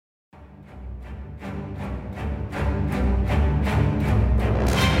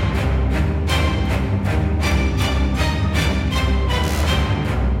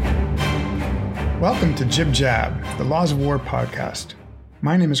Welcome to Jib Jab, the Laws of War podcast.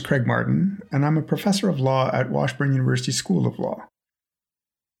 My name is Craig Martin, and I'm a professor of law at Washburn University School of Law.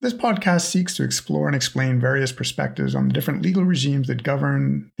 This podcast seeks to explore and explain various perspectives on the different legal regimes that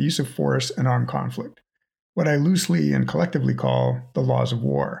govern the use of force and armed conflict, what I loosely and collectively call the laws of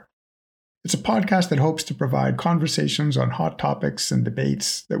war. It's a podcast that hopes to provide conversations on hot topics and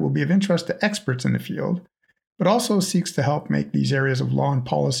debates that will be of interest to experts in the field, but also seeks to help make these areas of law and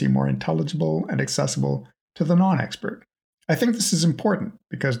policy more intelligible and accessible to the non-expert. I think this is important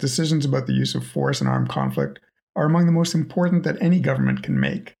because decisions about the use of force in armed conflict are among the most important that any government can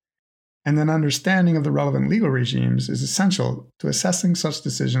make, and an understanding of the relevant legal regimes is essential to assessing such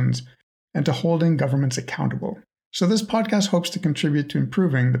decisions and to holding governments accountable. So this podcast hopes to contribute to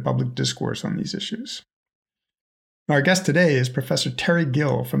improving the public discourse on these issues. Our guest today is Professor Terry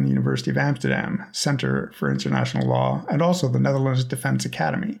Gil from the University of Amsterdam Center for International Law and also the Netherlands Defense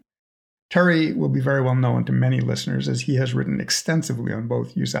Academy. Terry will be very well known to many listeners as he has written extensively on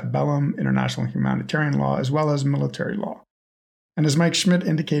both jus ad bellum, international humanitarian law, as well as military law. And as Mike Schmidt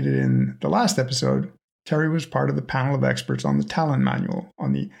indicated in the last episode, Terry was part of the panel of experts on the Tallinn Manual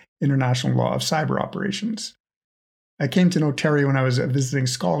on the international law of cyber operations. I came to know Terry when I was a visiting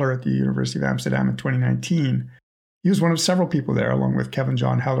scholar at the University of Amsterdam in 2019. He was one of several people there, along with Kevin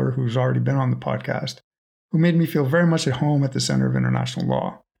John Heller, who's already been on the podcast, who made me feel very much at home at the Center of International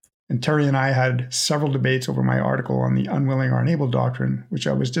Law. And Terry and I had several debates over my article on the unwilling or unable doctrine, which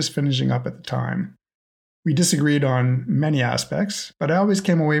I was just finishing up at the time. We disagreed on many aspects, but I always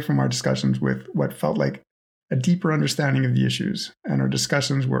came away from our discussions with what felt like a deeper understanding of the issues, and our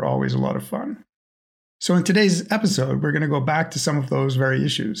discussions were always a lot of fun. So in today's episode, we're going to go back to some of those very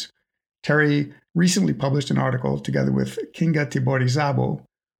issues. Terry recently published an article together with Kinga Tibori-Szabo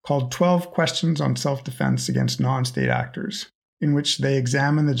called 12 Questions on Self-Defense Against Non-State Actors, in which they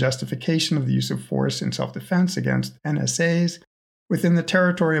examine the justification of the use of force in self-defense against NSAs within the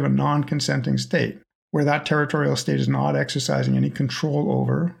territory of a non-consenting state, where that territorial state is not exercising any control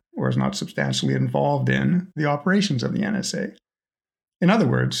over or is not substantially involved in the operations of the NSA. In other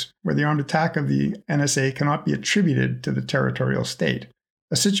words, where the armed attack of the NSA cannot be attributed to the territorial state,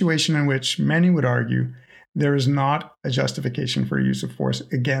 a situation in which many would argue there is not a justification for use of force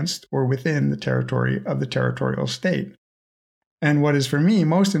against or within the territory of the territorial state. And what is for me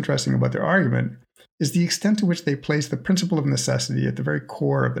most interesting about their argument is the extent to which they place the principle of necessity at the very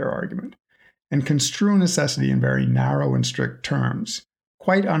core of their argument, and construe necessity in very narrow and strict terms,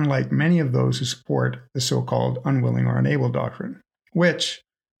 quite unlike many of those who support the so-called unwilling or unable doctrine, which,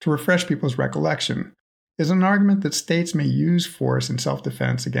 to refresh people's recollection, is an argument that states may use force in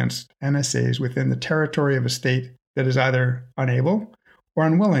self-defense against NSAs within the territory of a state that is either unable or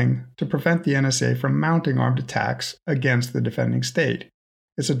unwilling to prevent the NSA from mounting armed attacks against the defending state.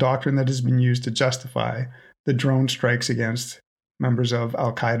 It's a doctrine that has been used to justify the drone strikes against members of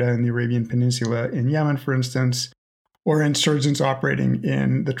Al-Qaeda in the Arabian Peninsula in Yemen, for instance, or insurgents operating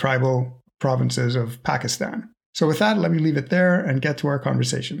in the tribal provinces of Pakistan. So with that, let me leave it there and get to our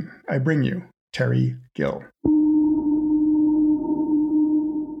conversation. I bring you Terry Gil.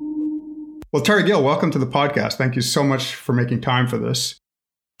 Well, Terry Gil, welcome to the podcast. Thank you so much for making time for this.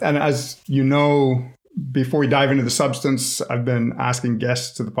 And as you know, before we dive into the substance, I've been asking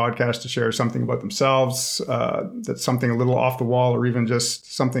guests to the podcast to share something about themselves, that's something a little off the wall or even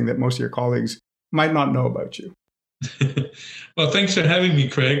just something that most of your colleagues might not know about you. Well, thanks for having me,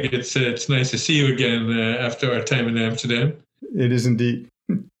 Craig. It's nice to see you again after our time in Amsterdam. It is indeed.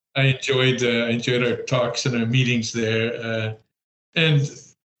 I enjoyed our talks and our meetings there. And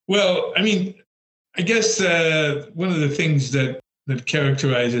well, I mean, I guess one of the things that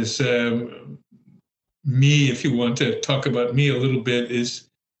characterizes me, if you want to talk about me a little bit, is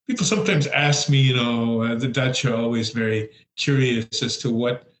people sometimes ask me, the Dutch are always very curious as to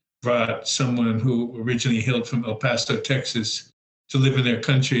what brought someone who originally hailed from El Paso, Texas, to live in their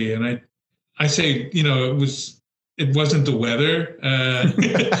country. And I say, it wasn't the weather.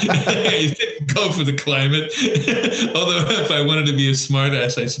 It didn't go for the climate. Although if I wanted to be a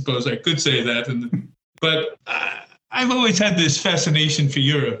smartass, I suppose I could say that. But I've always had this fascination for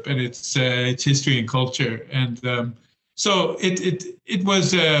Europe and its history and culture. And so it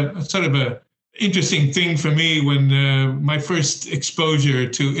was a sort of a interesting thing for me when my first exposure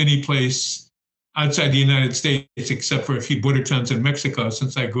to any place outside the United States, except for a few border towns in Mexico,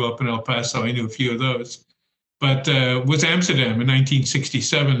 since I grew up in El Paso, I knew a few of those, but was Amsterdam in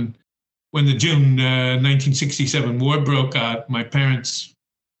 1967. When the June 1967 war broke out, my parents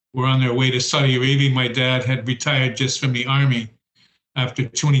were on their way to Saudi Arabia. My dad had retired just from the Army after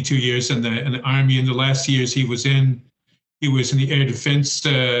 22 years in the Army. In the last years he was in the air defense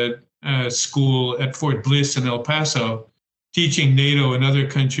school at Fort Bliss in El Paso, teaching NATO and other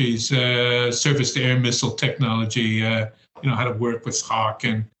countries surface-to-air missile technology, how to work with Hawk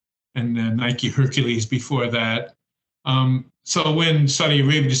and Nike Hercules before that. So when Saudi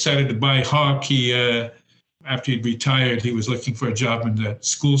Arabia decided to buy Hawk, after he'd retired, he was looking for a job in the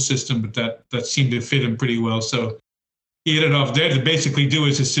school system, but that seemed to fit him pretty well. So he headed off there to basically do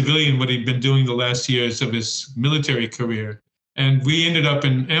as a civilian what he'd been doing the last years of his military career. And we ended up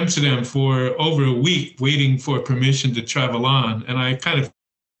in Amsterdam for over a week waiting for permission to travel on. And I kind of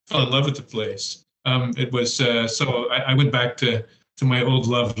fell in love with the place. It was so I went back to my old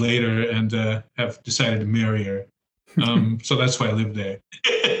love later and have decided to marry her. So that's why I live there.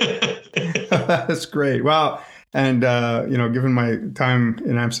 That's great. Wow. And, given my time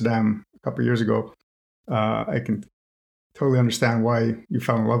in Amsterdam a couple of years ago, I can totally understand why you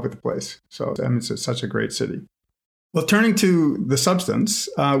fell in love with the place. So it's such a great city. Well, turning to the substance,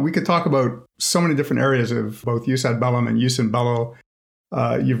 we could talk about so many different areas of both jus ad bellum and jus in bello.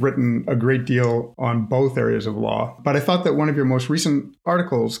 You've written a great deal on both areas of law, but I thought that one of your most recent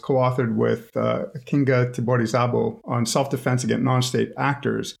articles, co-authored with Kinga Tibori-Szabo on self-defense against non-state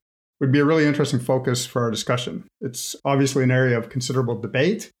actors, would be a really interesting focus for our discussion. It's obviously an area of considerable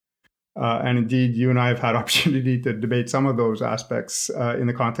debate, and indeed, you and I have had opportunity to debate some of those aspects in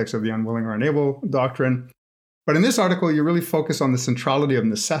the context of the unwilling or unable doctrine. But in this article, you really focus on the centrality of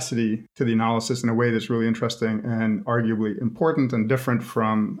necessity to the analysis in a way that's really interesting and arguably important and different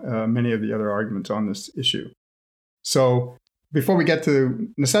from many of the other arguments on this issue. So before we get to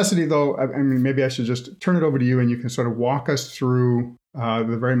necessity, though, maybe I should just turn it over to you and you can sort of walk us through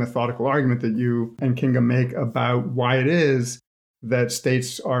the very methodical argument that you and Kinga make about why it is that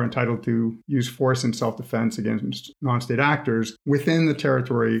states are entitled to use force in self-defense against non-state actors within the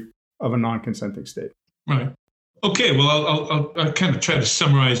territory of a non-consenting state. Right. Okay, well, I'll kind of try to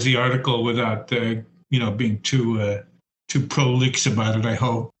summarize the article without, being too prolix about it, I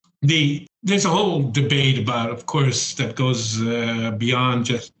hope. There's a whole debate about, of course, that goes beyond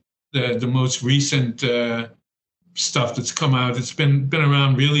just the most recent stuff that's come out. It's been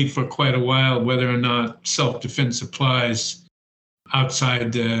around really for quite a while, whether or not self-defense applies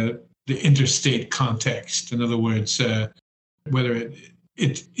outside the interstate context. In other words, whether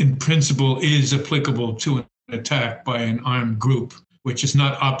it in principle is applicable to an attack by an armed group, which is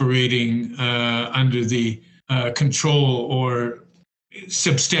not operating under the control or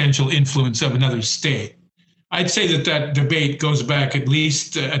substantial influence of another state. I'd say that debate goes back at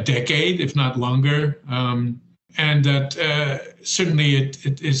least a decade, if not longer, and that certainly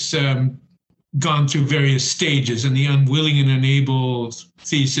it is gone through various stages, and the unwilling and unable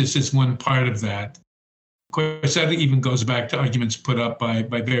thesis is one part of that. Of course, that even goes back to arguments put up by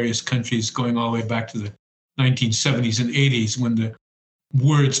various countries going all the way back to the 1970s and 80s, when the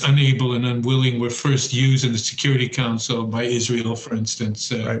words unable and unwilling were first used in the Security Council by Israel, for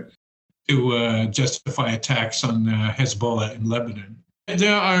instance, right, to justify attacks on Hezbollah in Lebanon. And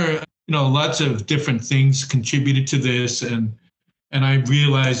there are, lots of different things contributed to this, and I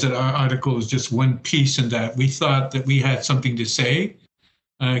realized that our article is just one piece in that. We thought that we had something to say.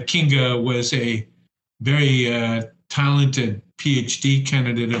 Kinga was a very talented PhD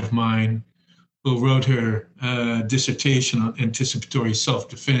candidate of mine who wrote her dissertation on anticipatory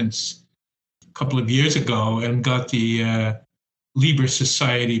self-defense a couple of years ago and got the Liber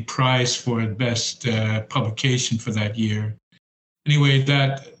Society Prize for best publication for that year. Anyway,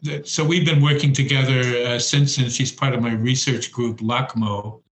 so we've been working together since, and she's part of my research group,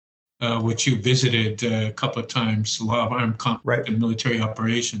 LACMO, which you visited a couple of times, Law of Armed Conflict and Military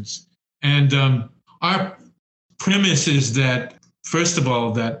Operations. And our premise is that, first of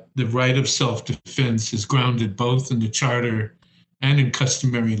all, that the right of self-defense is grounded both in the Charter and in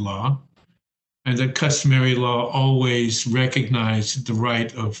customary law, and that customary law always recognized the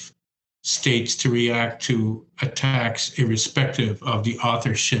right of states to react to attacks irrespective of the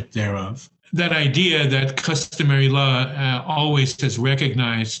authorship thereof. That idea that customary law always has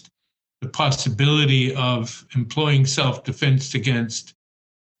recognized the possibility of employing self-defense against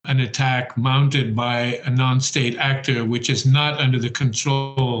an attack mounted by a non-state actor, which is not under the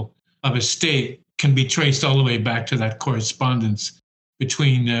control of a state, can be traced all the way back to that correspondence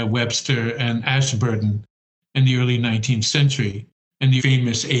between Webster and Ashburton in the early 19th century and the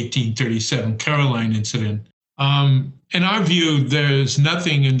famous 1837 Caroline incident. In our view, there's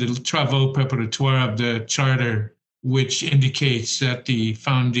nothing in the Travaux Preparatoires of the Charter which indicates that the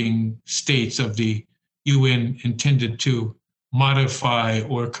founding states of the UN intended to modify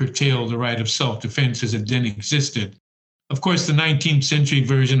or curtail the right of self-defense as it then existed. Of course, the 19th century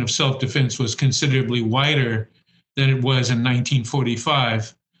version of self-defense was considerably wider than it was in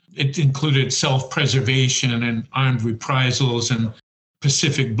 1945, it included self-preservation and armed reprisals and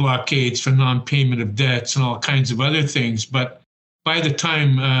Pacific blockades for non-payment of debts and all kinds of other things. But by the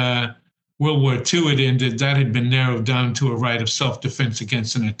time World War II had ended, that had been narrowed down to a right of self-defense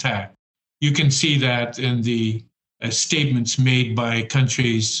against an attack. You can see that in the statements made by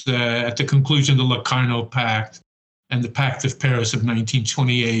countries at the conclusion of the Locarno Pact and the Pact of Paris of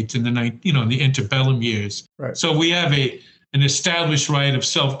 1928 and the interbellum years. Right. So we have an established right of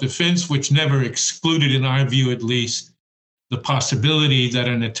self-defense, which never excluded, in our view at least, the possibility that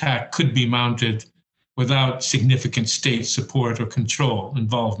an attack could be mounted without significant state support or control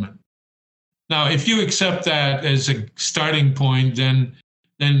involvement. Now, if you accept that as a starting point, then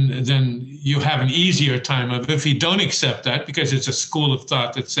you have an easier time of it. If you don't accept that, because it's a school of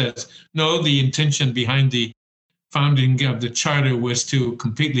thought that says, no, the intention behind the founding of the Charter was to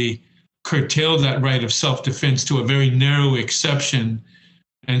completely curtail that right of self-defense to a very narrow exception.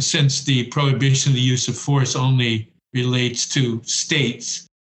 And since the prohibition of the use of force only relates to states,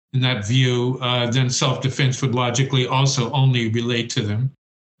 in that view, then self-defense would logically also only relate to them.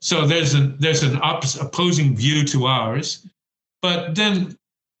 So there's an opposing view to ours. But then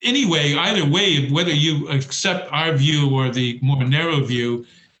anyway, either way, whether you accept our view or the more narrow view,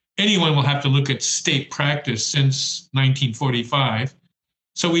 anyone will have to look at state practice since 1945.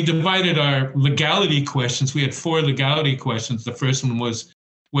 So we divided our legality questions. We had 4 legality questions. The first one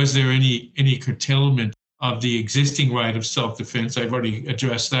was there any curtailment of the existing right of self-defense? I've already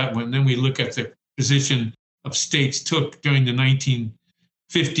addressed that one. Then we look at the position of states took during the 1950s,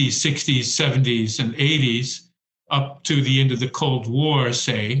 60s, 70s, and 80s up to the end of the Cold War,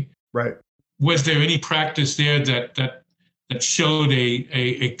 say. Right. Was there any practice there that showed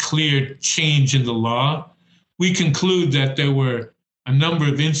a clear change in the law? We conclude that there were a number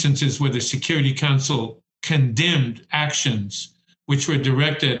of instances where the Security Council condemned actions which were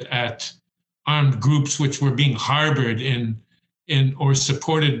directed at armed groups which were being harbored in or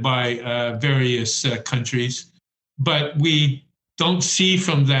supported by various countries. But we don't see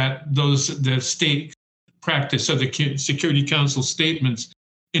from that the state practice or the Security Council statements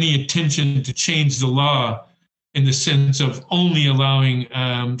any intention to change the law in the sense of only allowing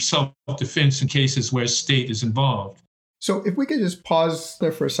self-defense in cases where state is involved. So if we could just pause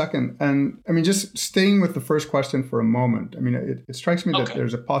there for a second, and I mean, just staying with the first question for a moment. I mean, it strikes me that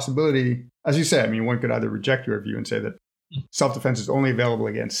there's a possibility, as you say, I mean, one could either reject your view and say that self-defense is only available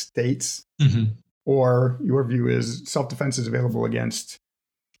against states, or your view is self-defense is available against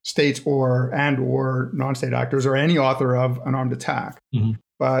states or non-state actors or any author of an armed attack.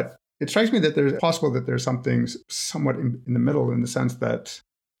 But it strikes me that there's possible that there's something somewhat in the middle, in the sense that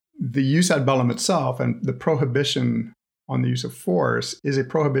the jus ad bellum itself and the prohibition on the use of force is a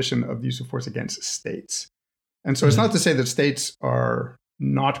prohibition of the use of force against states. And so it's not to say that states are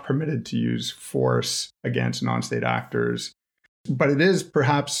not permitted to use force against non-state actors, but it is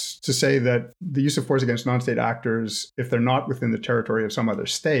perhaps to say that the use of force against non-state actors, if they're not within the territory of some other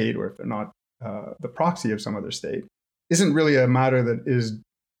state, or if they're not the proxy of some other state, isn't really a matter that is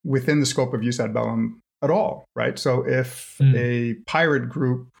within the scope of jus ad bellum at all, right? So if a pirate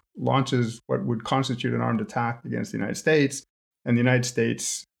group launches what would constitute an armed attack against the United States, and the United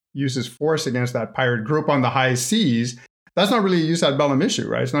States uses force against that pirate group on the high seas, that's not really a jus ad bellum issue,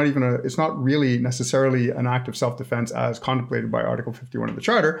 right? It's not really necessarily an act of self-defense as contemplated by Article 51 of the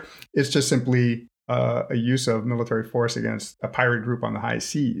Charter. It's just simply a use of military force against a pirate group on the high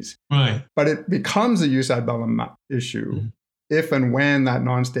seas. Right. But it becomes a jus ad bellum issue if and when that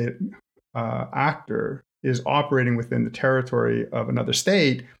non-state actor is operating within the territory of another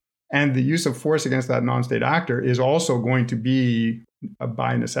state, and the use of force against that non-state actor is also going to be,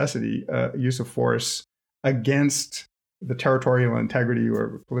 by necessity, a use of force against the territorial integrity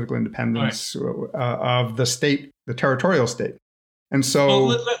or political independence of the state, the territorial state. And so...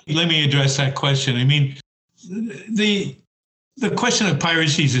 Well, let me address that question. I mean, the question of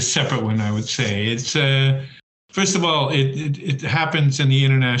piracy is a separate one, I would say. It's, first of all, it happens in the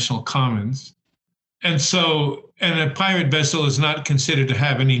international commons. And a pirate vessel is not considered to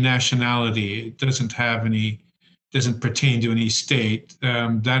have any nationality. It doesn't pertain to any state.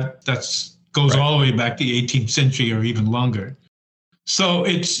 That goes all the way back to the 18th century or even longer. So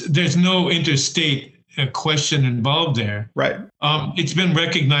there's no interstate question involved there. Right. It's been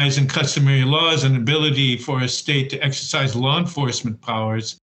recognized in customary laws an ability for a state to exercise law enforcement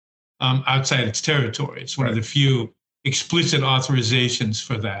powers outside its territory. It's one of the few explicit authorizations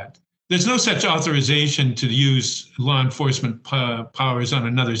for that. There's no such authorization to use law enforcement powers on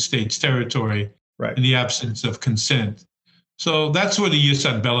another state's territory in the absence of consent. So that's where the jus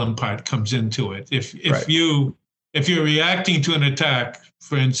ad bellum part comes into it. If you If you're reacting to an attack,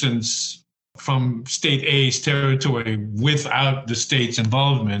 for instance, from state A's territory without the state's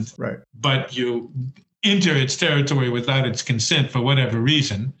involvement, right, but you enter its territory without its consent for whatever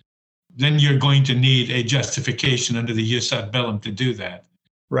reason, then you're going to need a justification under the jus ad bellum to do that.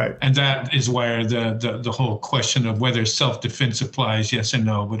 right, And that is where the whole question of whether self-defense applies, yes or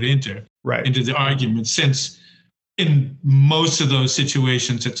no, would enter right, into the argument, since in most of those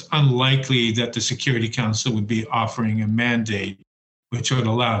situations, it's unlikely that the Security Council would be offering a mandate which would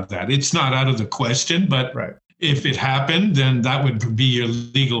allow that. It's not out of the question, but right, if it happened, then that would be your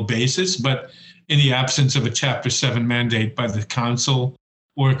legal basis. But in the absence of a Chapter 7 mandate by the council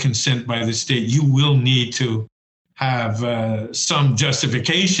or consent by the state, you will need to have some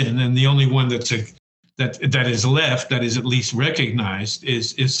justification, and the only one that is left that is at least recognized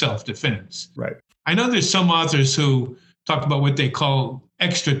is self-defense. right, I know there's some authors who talk about what they call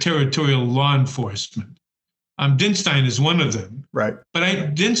extraterritorial law enforcement. Dinstein is one of them. right, But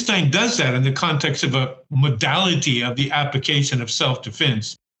Dinstein does that in the context of a modality of the application of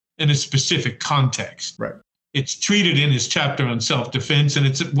self-defense in a specific context. right, It's treated in his chapter on self-defense, and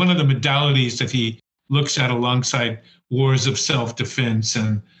it's one of the modalities that he looks at alongside wars of self-defense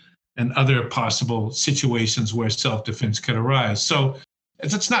and other possible situations where self-defense could arise. So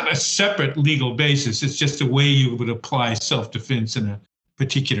it's not a separate legal basis. It's just a way you would apply self-defense in a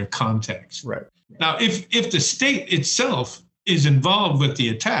particular context. right, Now, if the state itself is involved with the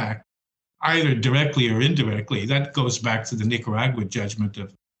attack, either directly or indirectly, that goes back to the Nicaragua judgment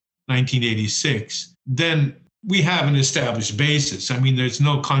of 1986, then we have an established basis. I mean, there's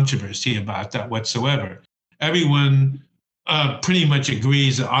no controversy about that whatsoever. Everyone pretty much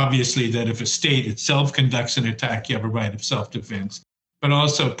agrees, obviously, that if a state itself conducts an attack, you have a right of self-defense. But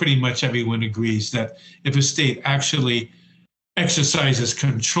also pretty much everyone agrees that if a state actually exercises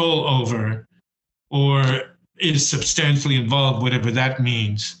control over or is substantially involved, whatever that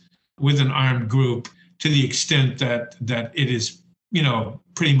means, with an armed group, to the extent that it is,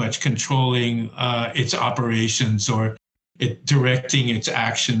 pretty much controlling its operations or it directing its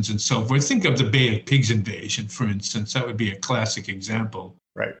actions and so forth. Think of the Bay of Pigs invasion, for instance. That would be a classic example.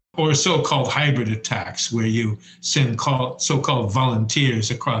 right, Or so-called hybrid attacks, where you send so-called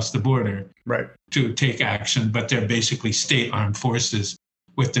volunteers across the border right, to take action, but they're basically state armed forces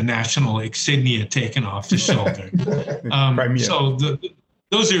with the national insignia taken off the shoulder. So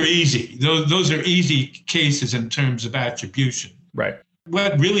those are easy. Those are easy cases in terms of attribution. right, Where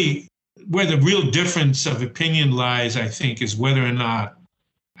the real difference of opinion lies, I think, is whether or not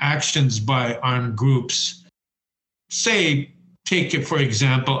actions by armed groups, say, take it, for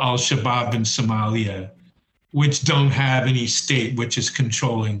example, Al-Shabaab in Somalia, which don't have any state which is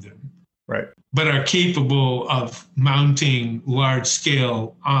controlling them, right, but are capable of mounting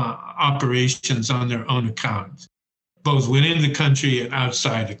large-scale operations on their own account, both within the country and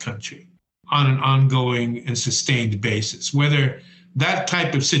outside the country, on an ongoing and sustained basis. Whether that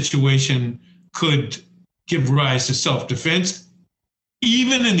type of situation could give rise to self-defense,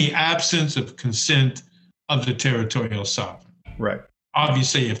 even in the absence of consent of the territorial sovereign. right,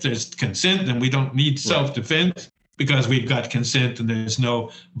 Obviously, if there's consent, then we don't need self-defense because we've got consent and there's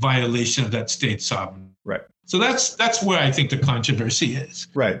no violation of that state sovereignty. right. So that's where I think the controversy is.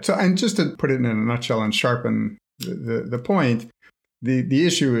 Right. So, and just to put it in a nutshell and sharpen the point, the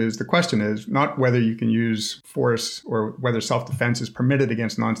issue is, the question is not whether you can use force or whether self-defense is permitted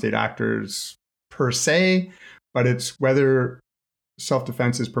against non-state actors per se, but it's whether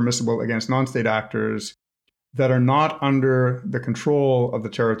self-defense is permissible against non-state actors that are not under the control of the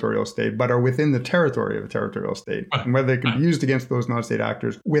territorial state, but are within the territory of a territorial state, and whether they can be used against those non-state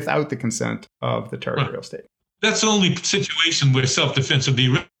actors without the consent of the territorial state. That's the only situation where self-defense would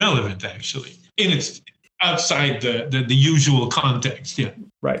be relevant, actually, in its outside the usual context. Yeah.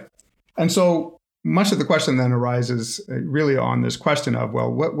 Right. And so much of the question then arises really on this question of,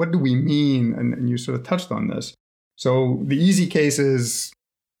 well, what do we mean? And you sort of touched on this. So the easy case is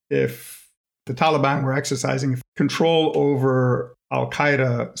if the Taliban were exercising control over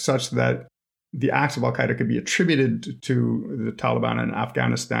al-Qaeda such that the acts of al-Qaeda could be attributed to the Taliban in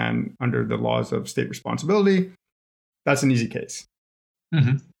Afghanistan under the laws of state responsibility, that's an easy case.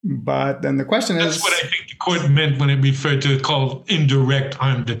 Mm-hmm. But then the question is... That's what I think the court meant when it referred to it called indirect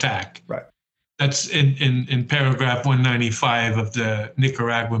armed attack. Right. That's in paragraph 195 of the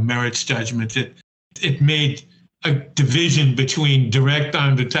Nicaragua merits judgment. It made a division between direct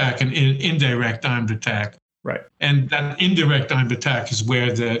armed attack and indirect armed attack. Right. And that indirect armed attack is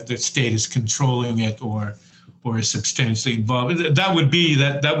where the state is controlling it or is substantially involved. That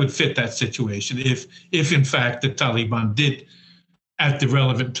would fit that situation if in fact the Taliban did at the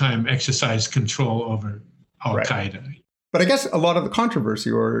relevant time exercise control over Al-Qaeda. Right. But I guess a lot of the controversy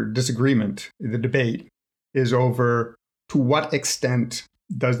or disagreement, the debate, is over to what extent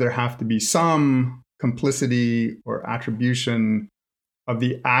does there have to be some complicity or attribution of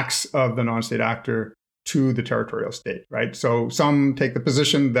the acts of the non-state actor to the territorial state, right? So some take the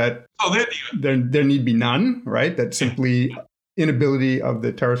position that there need be none, right? That simply inability of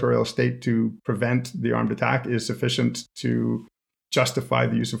the territorial state to prevent the armed attack is sufficient to justify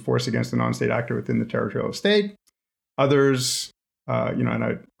the use of force against the non-state actor within the territorial state. Others, and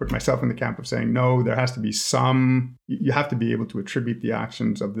I put myself in the camp of saying, no, there has to be you have to be able to attribute the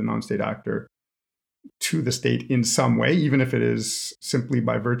actions of the non-state actor to the state in some way, even if it is simply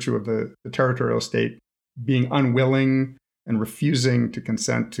by virtue of the territorial state being unwilling and refusing to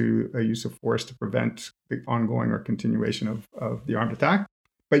consent to a use of force to prevent the ongoing or continuation of the armed attack.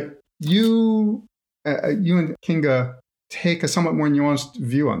 But you and Kinga take a somewhat more nuanced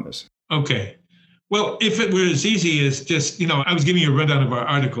view on this. Okay. Well, if it were as easy as just, I was giving you a rundown of our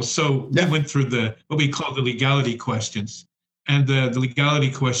article. So we went through what we call the legality questions. And the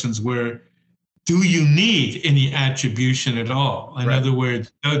legality questions were, do you need any attribution at all? In other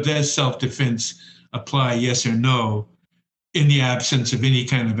words, does self-defense apply, yes or no, in the absence of any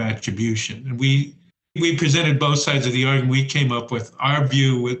kind of attribution? And we presented both sides of the argument. We came up with our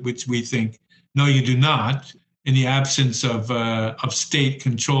view, which we think, no, you do not. In the absence of state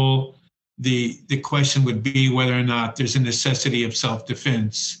control, the question would be whether or not there's a necessity of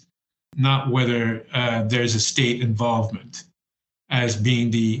self-defense, not whether there's a state involvement as being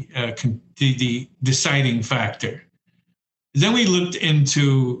the deciding factor. Then we looked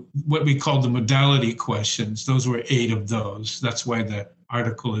into what we called the modality questions. Those were 8 of those. That's why the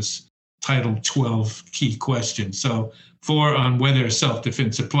article is titled 12 Key Questions. So 4 on whether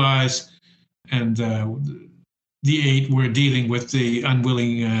self-defense applies, and the 8 were dealing with the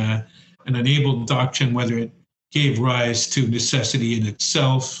unwilling and unable doctrine, whether it gave rise to necessity in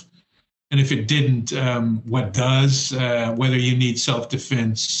itself. And if it didn't, what does, whether you need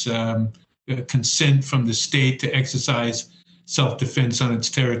self-defense, consent from the state to exercise self-defense on its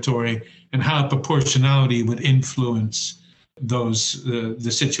territory, and how proportionality would influence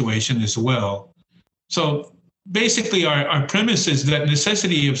the situation as well. So basically our premise is that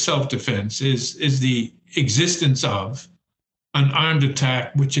necessity of self-defense is the existence of an armed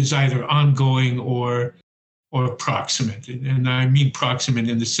attack which is either ongoing or proximate. And I mean proximate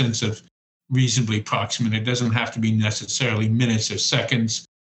in the sense of reasonably proximate. It doesn't have to be necessarily minutes or seconds,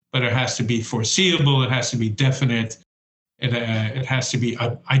 but it has to be foreseeable, it has to be definite, it has to be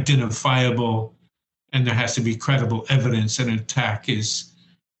identifiable, and there has to be credible evidence that an attack is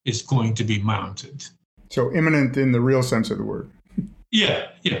going to be mounted. So imminent in the real sense of the word. Yeah.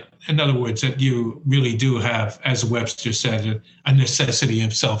 In other words, that you really do have, as Webster said, a necessity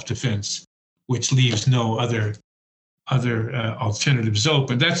of self-defense, which leaves no other alternatives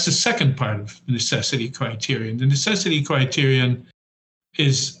open. That's the second part of the necessity criterion. The necessity criterion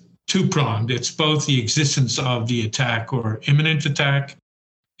is two-pronged. It's both the existence of the attack or imminent attack,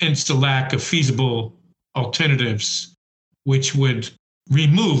 and it's the lack of feasible alternatives which would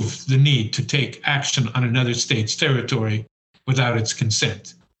remove the need to take action on another state's territory without its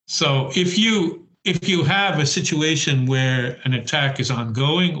consent. So if you have a situation where an attack is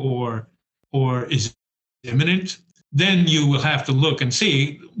ongoing or is imminent, then you will have to look and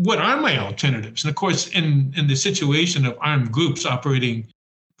see, what are my alternatives? And of course, in the situation of armed groups operating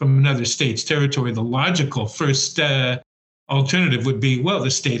from another state's territory, the logical first alternative would be, well,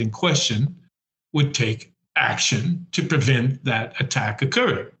 the state in question would take action to prevent that attack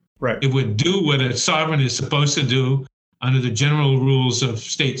occurring. Right. It would do what a sovereign is supposed to do under the general rules of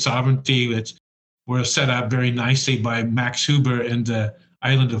state sovereignty, which were set out very nicely by Max Huber in the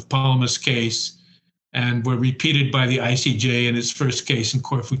Island of Palmas case, and were repeated by the ICJ in its first case in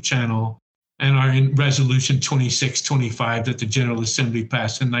Corfu Channel, and are in Resolution 2625 that the General Assembly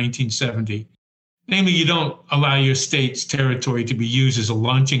passed in 1970. Namely, you don't allow your state's territory to be used as a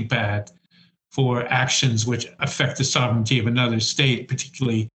launching pad for actions which affect the sovereignty of another state,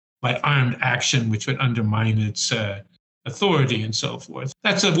 particularly by armed action, which would undermine its authority and so forth.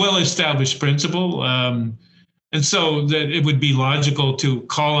 That's a well-established principle. And so that it would be logical to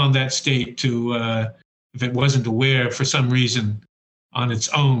call on that state to, if it wasn't aware for some reason on its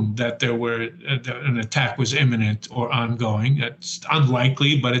own that an attack was imminent or ongoing. It's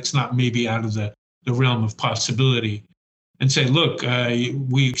unlikely, but it's not maybe out of the realm of possibility. And say, look,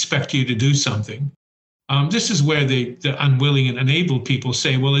 we expect you to do something. This is where the unwilling and unable people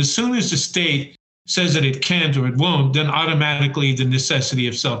say, well, as soon as the state says that it can't or it won't, then automatically the necessity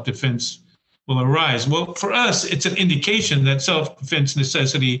of self-defense will arise. Well, for us, it's an indication that self-defense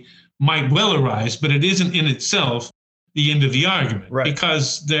necessity might well arise, but it isn't in itself the end of the argument, right,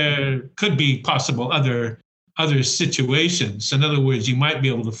 because there could be possible other situations. In other words, you might be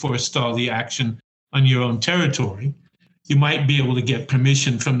able to forestall the action on your own territory. You might be able to get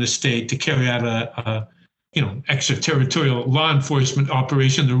permission from the state to carry out a extraterritorial law enforcement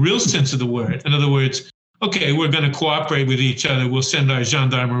operation, the real sense of the word. In other words, okay, we're going to cooperate with each other. We'll send our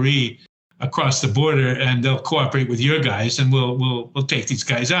gendarmerie across the border, and they'll cooperate with your guys, and we'll take these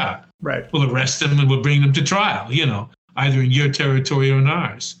guys out. Right. We'll arrest them and we'll bring them to trial, either in your territory or in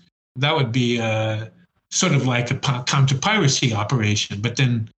ours. That would be sort of like a counter-piracy operation, but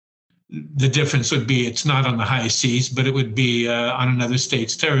then the difference would be it's not on the high seas, but it would be on another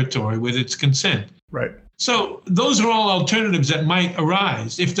state's territory with its consent. Right. So those are all alternatives that might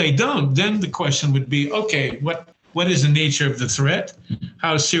arise. If they don't, then the question would be, okay, what is the nature of the threat?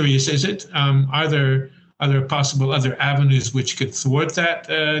 How serious is it? Are there possible other avenues which could thwart that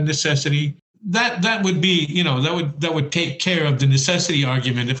necessity? That would be, that would take care of the necessity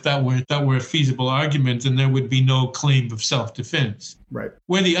argument. If that were a feasible argument, then there would be no claim of self-defense. Right.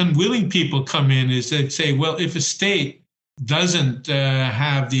 Where the unwilling people come in is they'd say, well, if a state doesn't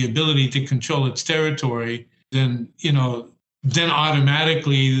have the ability to control its territory, then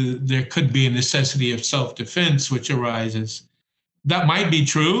automatically there could be a necessity of self-defense which arises. That might be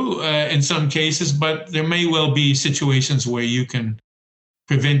true in some cases, but there may well be situations where you can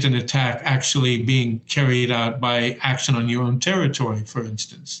prevent an attack actually being carried out by action on your own territory, for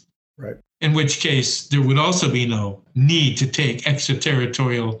instance. Right. In which case, there would also be no need to take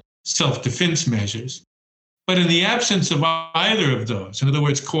extraterritorial self-defense measures. But in the absence of either of those, in other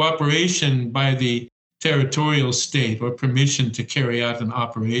words, cooperation by the territorial state or permission to carry out an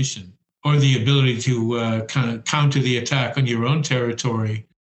operation, or the ability to kind of counter the attack on your own territory,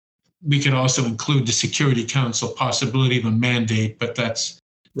 we could also include the Security Council possibility of a mandate, but that's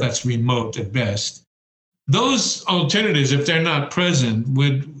remote at best. Those alternatives, if they're not present,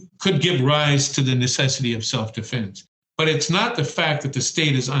 could give rise to the necessity of self-defense. But it's not the fact that the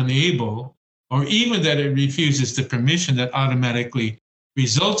state is unable, or even that it refuses the permission, that automatically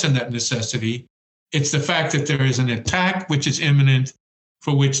results in that necessity. It's the fact that there is an attack which is imminent,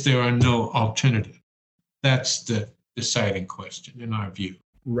 for which there are no alternative. That's the deciding question in our view.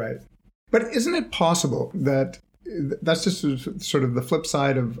 Right. But isn't it possible that that's just sort of the flip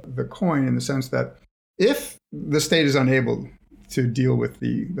side of the coin, in the sense that if the state is unable to deal with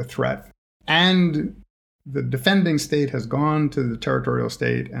the threat, and the defending state has gone to the territorial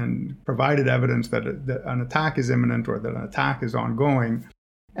state and provided evidence that an attack is imminent or that an attack is ongoing,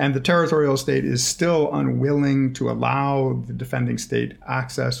 and the territorial state is still unwilling to allow the defending state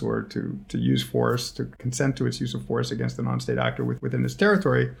access or to use force, to consent to its use of force against a non-state actor within its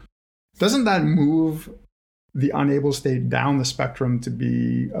territory, doesn't that move the unable state down the spectrum to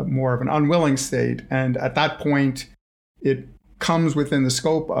be more of an unwilling state? And at that point, it comes within the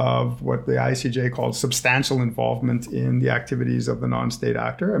scope of what the ICJ called substantial involvement in the activities of the non-state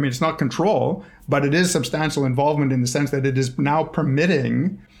actor. I mean, it's not control, but it is substantial involvement in the sense that it is now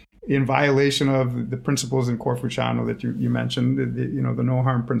permitting, in violation of the principles in Corfu-Chano that you mentioned, the no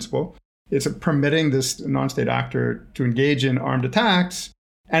harm principle, it's permitting this non-state actor to engage in armed attacks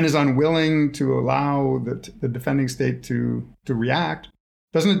and is unwilling to allow the defending state to react.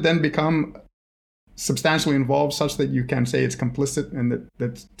 Doesn't it then become substantially involved such that you can say it's complicit, and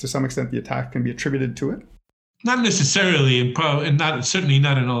that to some extent the attack can be attributed to it? Not necessarily, and certainly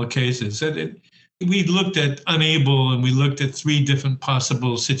not in all cases. We looked at unable, and we looked at 3 different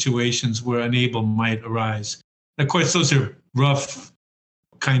possible situations where unable might arise. Of course, those are rough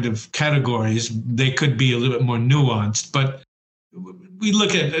kind of categories. They could be a little bit more nuanced, but we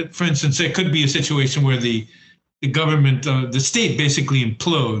look at, for instance, there could be a situation where the government, the state basically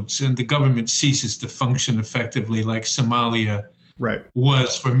implodes and the government ceases to function effectively, like Somalia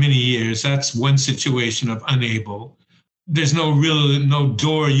was for many years. That's one situation of unable. There's no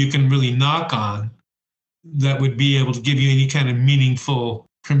door you can really knock on that would be able to give you any kind of meaningful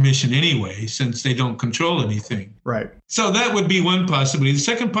permission anyway, since they don't control anything. Right. So that would be one possibility. The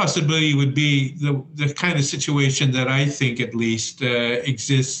second possibility would be the kind of situation that I think at least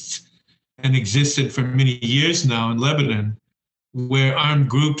exists and existed for many years now in Lebanon, where armed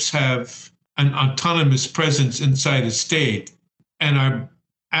groups have an autonomous presence inside a state and are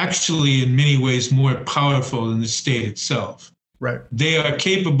actually in many ways more powerful than the state itself. Right. They are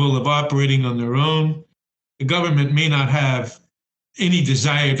capable of operating on their own. The government may not have any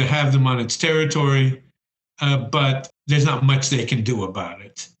desire to have them on its territory, but there's not much they can do about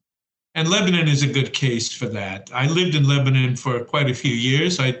it. And Lebanon is a good case for that. I lived in Lebanon for quite a few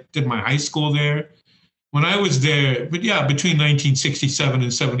years. I did my high school there. When I was there, but yeah, between 1967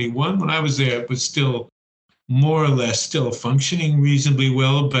 and 71, when I was there, it was still more or less still functioning reasonably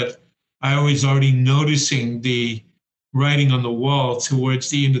well, but I was already noticing the writing on the wall towards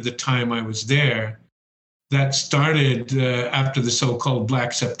the end of the time I was there. That started after the so-called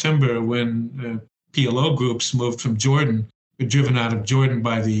Black September, when PLO groups moved from Jordan, were driven out of Jordan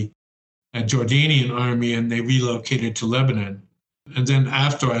by the Jordanian army, and they relocated to Lebanon. And then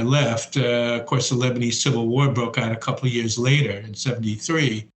after I left, of course, the Lebanese Civil War broke out a couple of years later in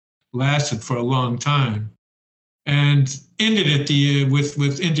 73, lasted for a long time, and ended at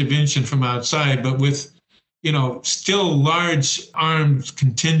with intervention from outside, but with, still large armed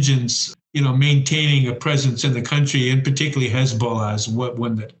contingents, maintaining a presence in the country, and particularly Hezbollah is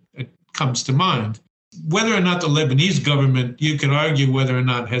one that comes to mind. Whether or not the Lebanese government, you could argue whether or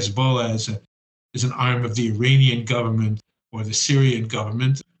not Hezbollah is an arm of the Iranian government or the Syrian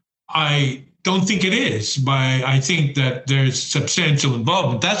government. I don't think it is. I think that there's substantial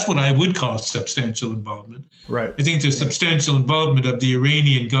involvement. That's what I would call substantial involvement. Right. I think there's substantial involvement of the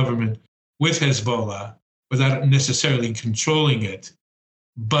Iranian government with Hezbollah without necessarily controlling it.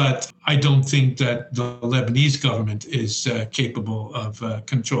 But I don't think that the Lebanese government is capable of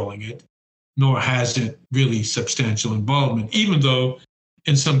controlling it, nor has it really substantial involvement, even though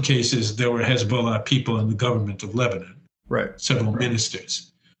in some cases there were Hezbollah people in the government of Lebanon, several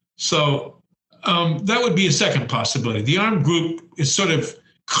ministers. So that would be a second possibility. The armed group is sort of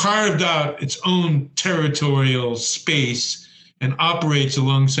carved out its own territorial space and operates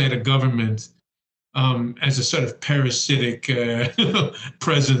alongside a government as a sort of parasitic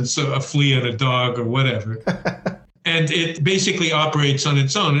presence, a flea on a dog or whatever. And it basically operates on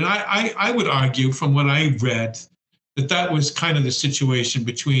its own. And I would argue from what I read that was kind of the situation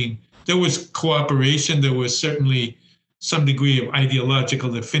there was cooperation, there was certainly some degree of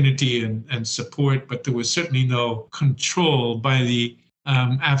ideological affinity and support, but there was certainly no control by the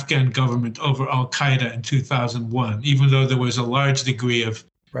Afghan government over al-Qaeda in 2001, even though there was a large degree of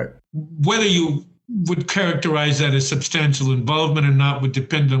whether you would characterize that as substantial involvement or not would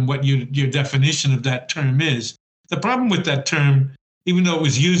depend on what your definition of that term is. The problem with that term, even though it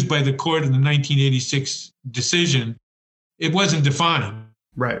was used by the court in the 1986 decision, it wasn't defined.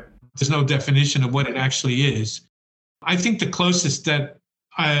 Right. There's no definition of what it actually is. I think the closest that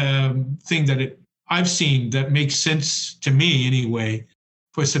thing that I've seen that makes sense to me anyway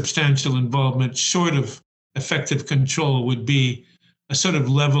for substantial involvement, short of effective control, would be a sort of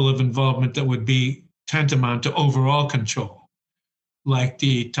level of involvement that would be tantamount to overall control, like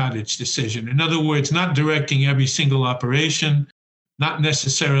the Tadic decision. In other words, not directing every single operation, not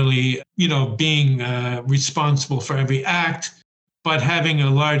necessarily, being responsible for every act, but having a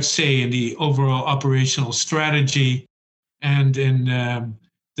large say in the overall operational strategy and in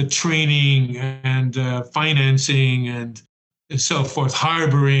the training and financing and so forth,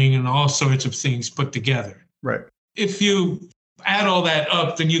 harboring and all sorts of things put together. Right. If you add all that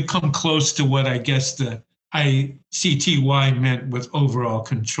up, then you come close to what I guess the ICTY meant with overall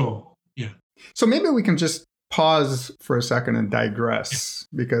control. Yeah. So maybe we can just pause for a second and digress,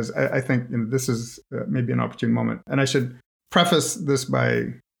 because I think this is maybe an opportune moment. And I should preface this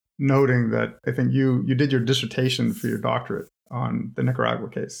by noting that I think you did your dissertation for your doctorate on the Nicaragua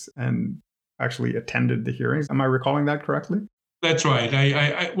case and actually attended the hearings. Am I recalling that correctly? That's right.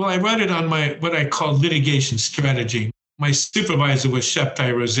 I wrote it on what I call litigation strategy. My supervisor was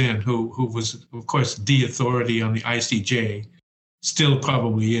Shabtai Rosen, who was, of course, the authority on the ICJ, still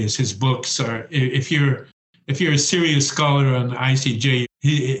probably is. His books are, if you're a serious scholar on the ICJ,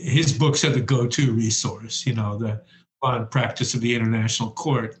 his books are the go-to resource, the law and practice of the International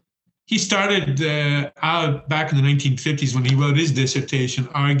Court. He started out back in the 1950s when he wrote his dissertation,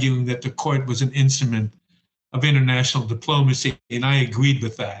 arguing that the court was an instrument of international diplomacy, and I agreed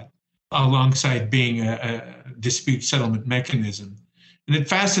with that, alongside being a dispute settlement mechanism. And it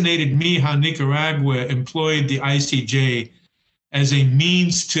fascinated me how Nicaragua employed the ICJ as a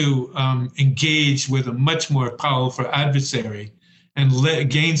means to engage with a much more powerful adversary and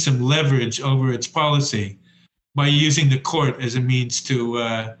gain some leverage over its policy by using the court as a means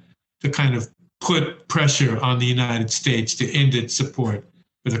to kind of put pressure on the United States to end its support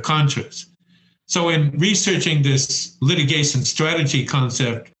for the Contras. So in researching this litigation strategy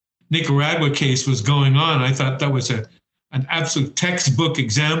concept, Nicaragua case was going on. I thought that was an absolute textbook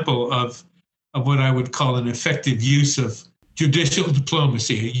example of what I would call an effective use of judicial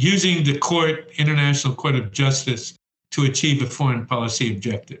diplomacy, using the International Court of Justice to achieve a foreign policy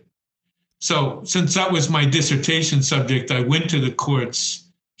objective. So since that was my dissertation subject, I went to the court's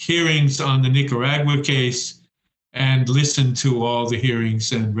hearings on the Nicaragua case and listened to all the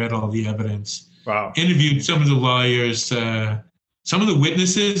hearings and read all the evidence. Wow. Interviewed some of the lawyers, some of the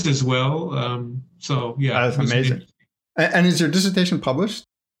witnesses as well. So, yeah. That's amazing. And is your dissertation published?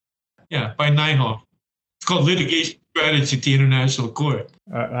 Yeah, by Nijhoff. It's called Litigation Strategy at the International Court.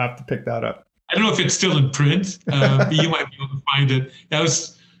 I have to pick that up. I don't know if it's still in print, but you might be able to find it.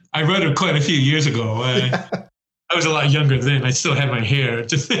 I wrote it quite a few years ago. I was a lot younger then. I still had my hair.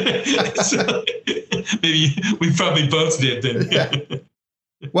 So maybe we probably both did then. Yeah.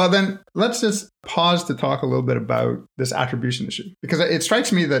 Well, then let's just pause to talk a little bit about this attribution issue, because it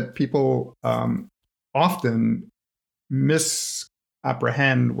strikes me that people often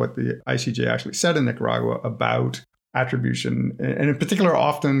misapprehend what the ICJ actually said in Nicaragua about attribution, and in particular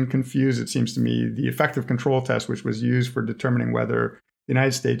often confuse, it seems to me, the effective control test, which was used for determining whether the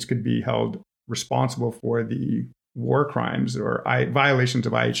United States could be held responsible for the war crimes or violations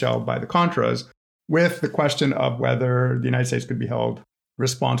of IHL by the Contras, with the question of whether the United States could be held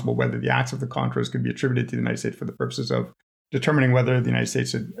responsible, whether the acts of the Contras could be attributed to the United States for the purposes of determining whether the United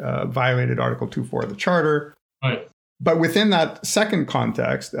States had violated Article 2.4 of the Charter. Right. But within that second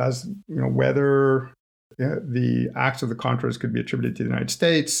context, as whether the acts of the Contras could be attributed to the United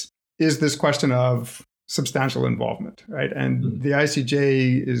States, is this question of substantial involvement, right? And the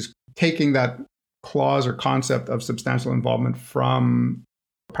ICJ is taking that clause or concept of substantial involvement from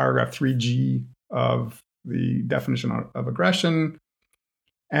paragraph 3G of the definition of aggression,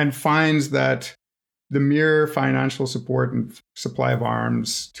 and finds that the mere financial support and supply of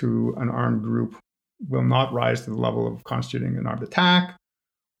arms to an armed group will not rise to the level of constituting an armed attack,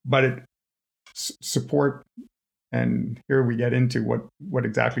 but it support, and here we get into what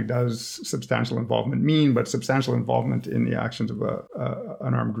exactly does substantial involvement mean, but substantial involvement in the actions of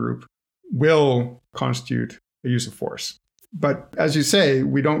an armed group will constitute a use of force. But as you say,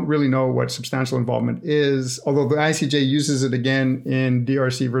 we don't really know what substantial involvement is, although the ICJ uses it again in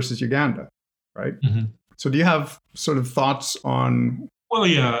DRC versus Uganda, right? Mm-hmm. So do you have sort of thoughts on... Well,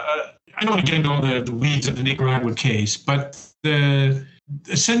 yeah, I don't want to get into all the weeds of the Nicaragua case, but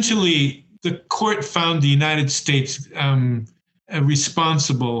essentially the court found the United States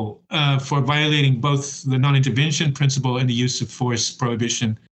responsible for violating both the non-intervention principle and the use of force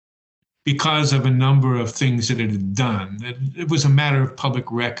prohibition because of a number of things that it had done. It was a matter of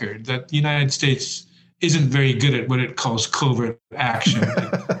public record that the United States isn't very good at what it calls covert action.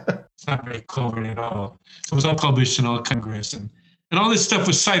 It's not very covert at all. So it was all published in all Congress. And all this stuff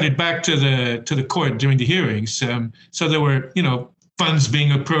was cited back to the court during the hearings. So there were, funds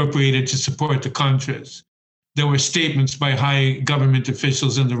being appropriated to support the Contras. There were statements by high government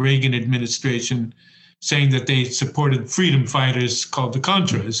officials in the Reagan administration saying that they supported freedom fighters called the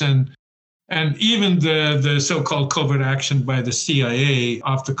Contras. And even the so-called covert action by the CIA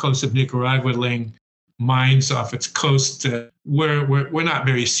off the coast of Nicaragua, laying mines off its coast, were not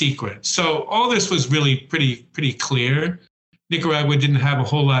very secret. So all this was really pretty clear. Nicaragua didn't have a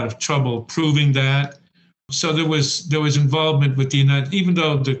whole lot of trouble proving that. So there was involvement with the United, even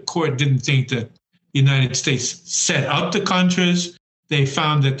though the court didn't think that the United States set up the Contras, they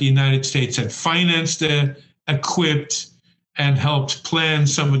found that the United States had financed, equipped, and helped plan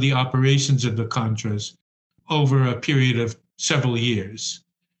some of the operations of the Contras over a period of several years.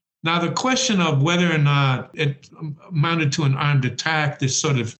 Now, the question of whether or not it amounted to an armed attack, this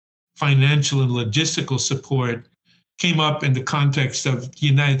sort of financial and logistical support, came up in the context of the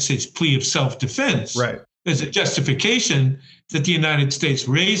United States plea of self-defense. Right. There's a justification that the United States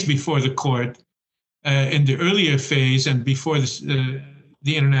raised before the court in the earlier phase and before the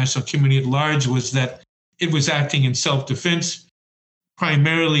international community at large, was that it was acting in self-defense,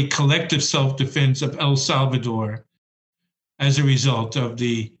 primarily collective self-defense of El Salvador, as a result of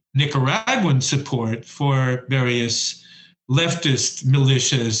the Nicaraguan support for various leftist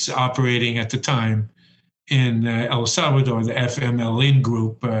militias operating at the time in El Salvador, the FMLN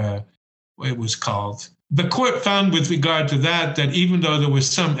group, it was called. The court found with regard to that even though there was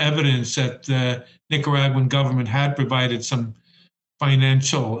some evidence that the Nicaraguan government had provided some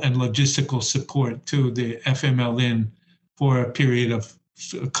financial and logistical support to the FMLN for a period of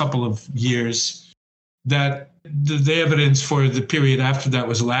a couple of years, that the evidence for the period after that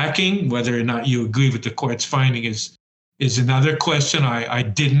was lacking. Whether or not you agree with the court's finding is another question. I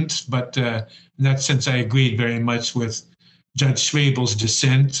didn't, but in that sense, I agreed very much with Judge Schwebel's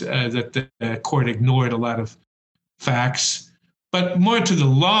dissent, that the court ignored a lot of facts. But more to the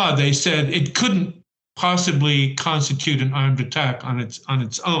law, they said it couldn't possibly constitute an armed attack on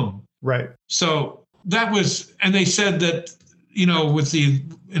its own. Right. So that was, and they said that,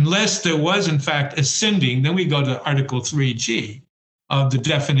 unless there was in fact ascending, then we go to Article 3G of the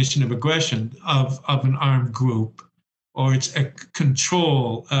definition of aggression of an armed group, or its a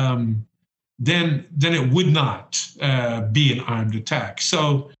control, then it would not be an armed attack.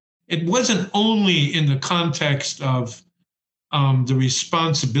 So it wasn't only in the context of the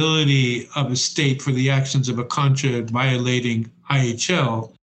responsibility of a state for the actions of a contra violating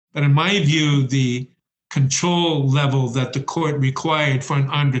IHL, but in my view, the control level that the court required for an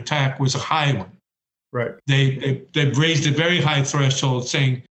armed attack was a high one. Right. They've raised a very high threshold,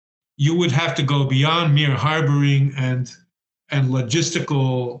 saying you would have to go beyond mere harboring and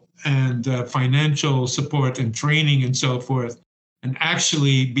logistical and financial support and training and so forth, and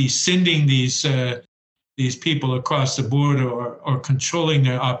actually be sending these people across the border or controlling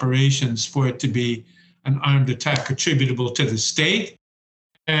their operations for it to be an armed attack attributable to the state.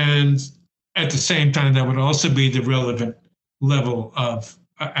 And at the same time, that would also be the relevant level of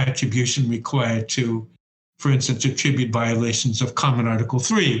attribution required to, for instance, attribute violations of Common Article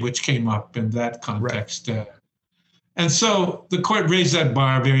 3, which came up in that context. Right. And so the court raised that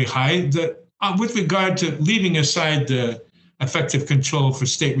bar very high. With regard to leaving aside the effective control for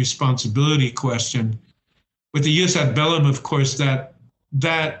state responsibility question, with the jus ad bellum, of course,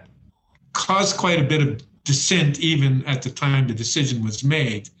 that caused quite a bit of dissent even at the time the decision was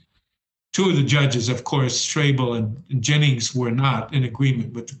made. Two of the judges, of course, Strabel and Jennings, were not in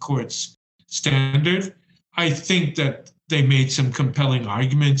agreement with the court's standard. I think that they made some compelling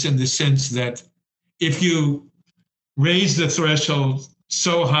arguments in the sense that if you raise the threshold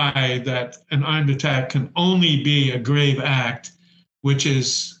so high that an armed attack can only be a grave act, which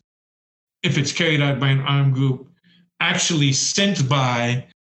is, if it's carried out by an armed group, actually sent by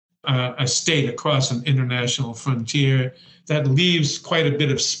a state across an international frontier, that leaves quite a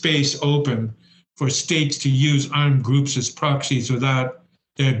bit of space open for states to use armed groups as proxies without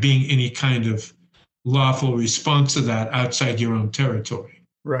there being any kind of lawful response to that outside your own territory.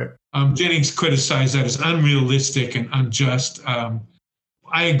 Right. Jennings criticized that as unrealistic and unjust.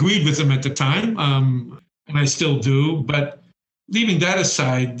 I agreed with him at the time, and I still do. But leaving that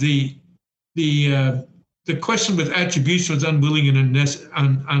aside, the question with attribution was unwilling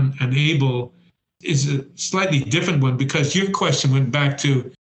and unable is a slightly different one, because your question went back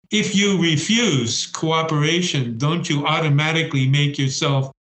to, if you refuse cooperation, don't you automatically make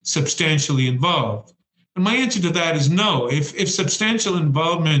yourself substantially involved? And my answer to that is no. If substantial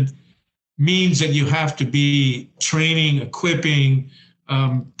involvement means that you have to be training, equipping,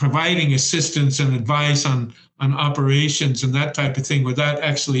 providing assistance and advice on operations and that type of thing without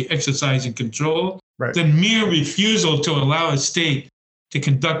actually exercising control, right, then mere refusal to allow a state to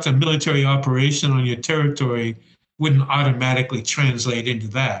conduct a military operation on your territory wouldn't automatically translate into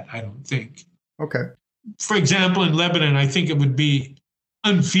that, I don't think. Okay. For example, in Lebanon, I think it would be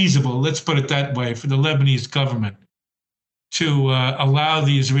unfeasible, let's put it that way, for the Lebanese government to allow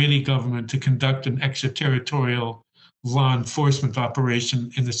the Israeli government to conduct an extraterritorial law enforcement operation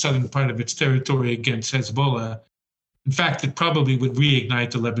in the southern part of its territory against Hezbollah. In fact, it probably would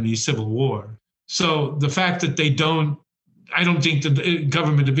reignite the Lebanese civil war. So the fact that they don't, I don't think the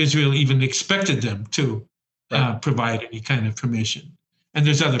government of Israel even expected them to provide any kind of permission. And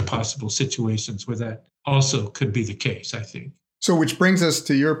there's other possible situations where that also could be the case, I think. So which brings us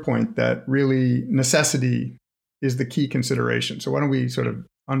to your point that really necessity is the key consideration. So why don't we sort of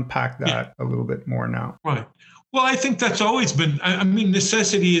unpack that a little bit more now? Right. Well, I think that's always been, I mean,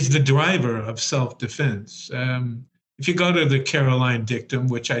 necessity is the driver of self-defense. If you go to the Caroline dictum,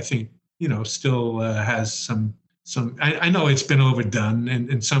 which I think, still has some, I know it's been overdone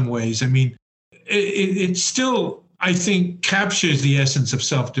in some ways. I mean, it still, I think, captures the essence of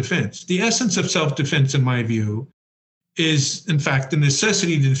self-defense. The essence of self-defense, in my view, is, in fact, the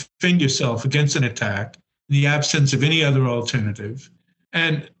necessity to defend yourself against an attack in the absence of any other alternative.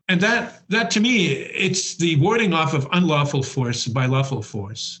 And that to me, it's the warding off of unlawful force by lawful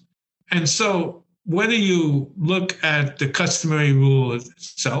force. And so whether you look at the customary rule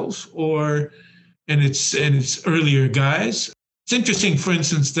itself or in its earlier guise, it's interesting, for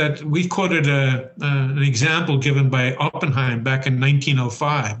instance, that we quoted an example given by Oppenheim back in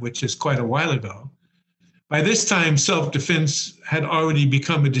 1905, which is quite a while ago. By this time, self-defense had already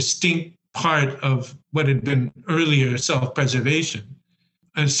become a distinct part of what had been earlier self-preservation,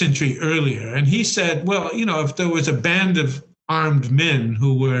 a century earlier. And he said, well, if there was a band of armed men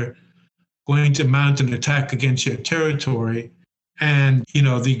who were going to mount an attack against your territory, and,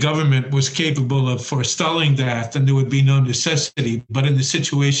 the government was capable of forestalling that, then there would be no necessity. But in the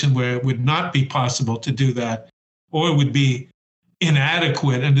situation where it would not be possible to do that, or would be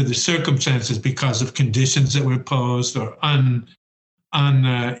inadequate under the circumstances because of conditions that were posed or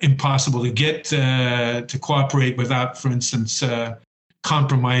impossible to get to cooperate without, for instance,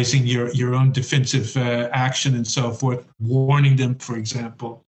 compromising your own defensive action and so forth, warning them, for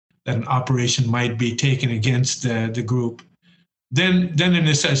example, that an operation might be taken against the group, then the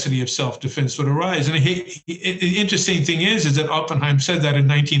necessity of self-defense would arise. And the interesting thing is that Oppenheim said that in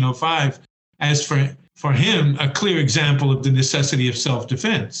 1905 as for him a clear example of the necessity of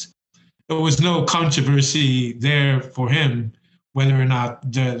self-defense. There was no controversy there for him whether or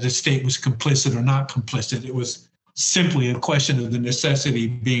not the state was complicit or not complicit. It was simply a question of the necessity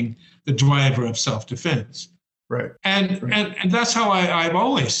being the driver of self-defense. Right. And that's how I've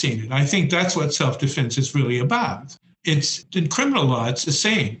always seen it. I think that's what self-defense is really about. It's in criminal law, it's the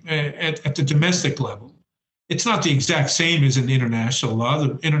same at the domestic level. It's not the exact same as in international law.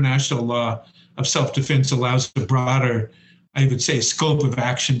 The international law of self-defense allows a broader, I would say, scope of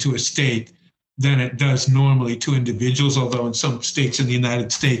action to a state than it does normally to individuals, although in some states in the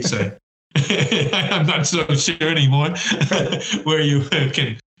United States, I'm not so sure anymore, where you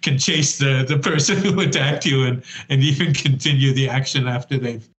can chase the person who attacked you and even continue the action after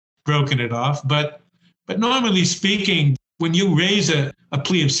they've broken it off. But normally speaking, when you raise a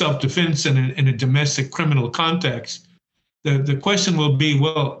plea of self-defense in a domestic criminal context, the question will be,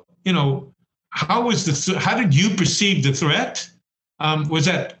 well, how did you perceive the threat? Was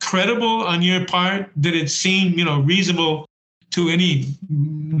that credible on your part? Did it seem, reasonable to any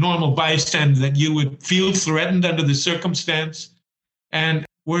normal bystander that you would feel threatened under the circumstance? And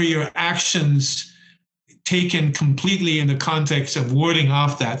were your actions taken completely in the context of warding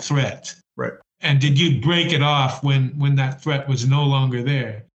off that threat? Right. And did you break it off when that threat was no longer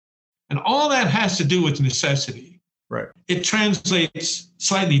there? And all that has to do with necessity. Right. It translates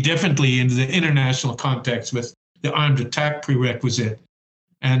slightly differently into the international context with the armed attack prerequisite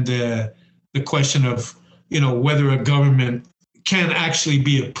and the question of, whether a government can actually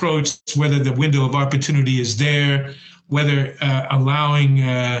be approached, whether the window of opportunity is there, whether allowing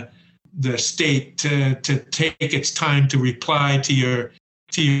the state to take its time to reply to your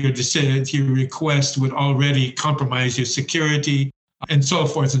request would already compromise your security, and so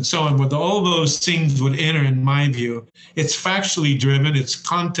forth and so on. But all those things would enter, in my view. It's factually driven. It's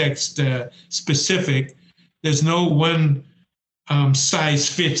context specific. There's no one size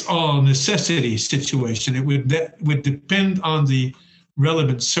fits all necessity situation. It would depend on the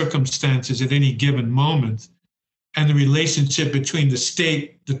relevant circumstances at any given moment and the relationship between the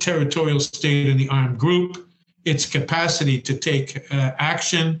state, the territorial state, and the armed group, its capacity to take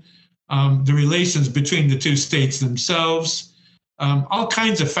action, the relations between the two states themselves. All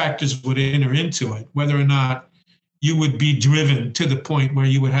kinds of factors would enter into it, whether or not you would be driven to the point where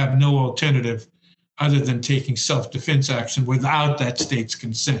you would have no alternative other than taking self-defense action without that state's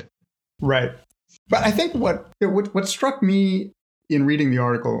consent. Right. But I think what struck me in reading the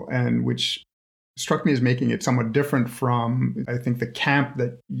article, and which struck me as making it somewhat different from, I think, the camp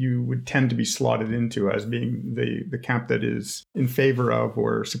that you would tend to be slotted into as being the camp that is in favor of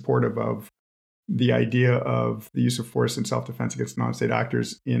or supportive of the idea of the use of force in self-defense against non-state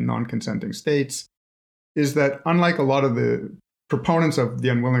actors in non-consenting states, is that unlike a lot of the proponents of the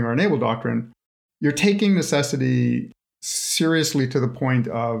unwilling or unable doctrine, you're taking necessity seriously to the point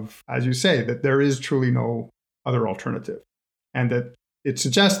of, as you say, that there is truly no other alternative. And that it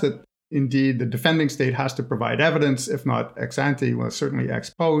suggests that indeed the defending state has to provide evidence, if not ex ante, well, certainly ex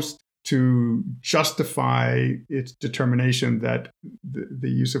post, to justify its determination that the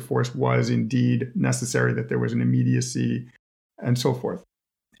use of force was indeed necessary, that there was an immediacy, and so forth.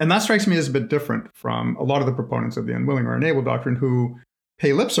 And that strikes me as a bit different from a lot of the proponents of the unwilling or unable doctrine who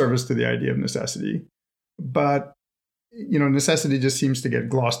pay lip service to the idea of necessity. But, necessity just seems to get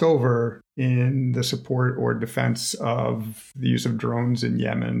glossed over in the support or defense of the use of drones in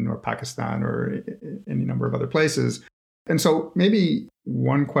Yemen or Pakistan or any number of other places. And so maybe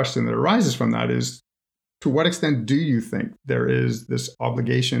one question that arises from that is, to what extent do you think there is this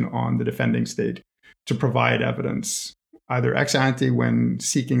obligation on the defending state to provide evidence, either ex ante when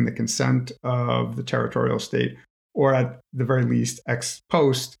seeking the consent of the territorial state, or at the very least ex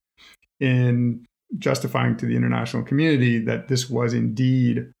post in justifying to the international community that this was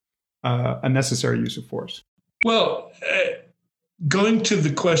indeed a necessary use of force? Well, going to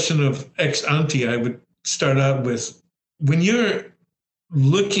the question of ex ante, I would start out with, when you're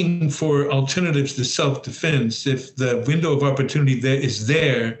looking for alternatives to self-defense, if the window of opportunity is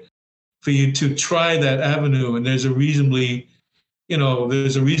there for you to try that avenue, and there's a reasonable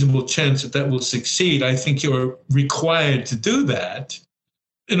chance that will succeed, I think you're required to do that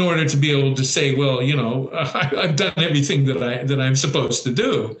in order to be able to say, well, I've done everything that I'm supposed to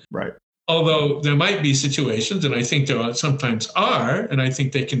do. Right. Although there might be situations, and I think there sometimes are, and I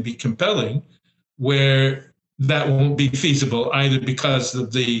think they can be compelling, where that won't be feasible, either because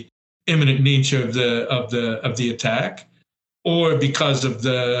of the imminent nature of the attack, or because of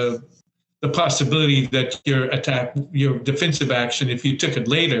the possibility that your defensive action, if you took it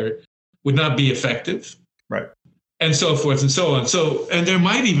later, would not be effective. Right. And so forth and so on. So, and there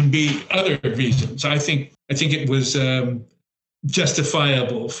might even be other reasons. I think it was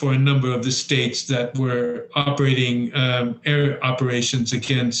justifiable for a number of the states that were operating air operations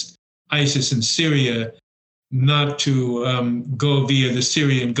against ISIS in Syria not to go via the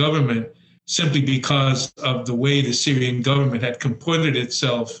Syrian government, simply because of the way the Syrian government had comported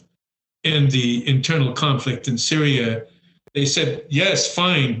itself in the internal conflict in Syria. They said, yes,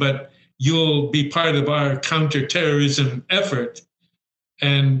 fine, but you'll be part of our counterterrorism effort,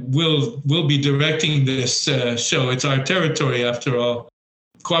 and we'll be directing this show. It's our territory, after all.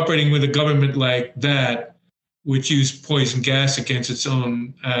 Cooperating with a government like that, which used poison gas against its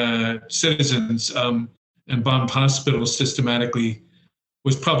own citizens and bombed hospitals systematically,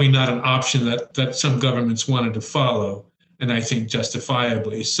 was probably not an option that some governments wanted to follow, and I think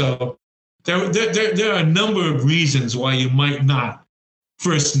justifiably. So there are a number of reasons why you might not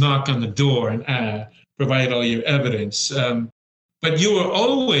first knock on the door and provide all your evidence. But you are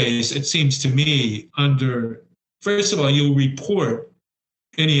always, it seems to me, first of all, you'll report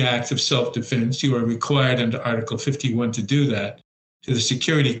any act of self-defense. You are required under Article 51 to do that to the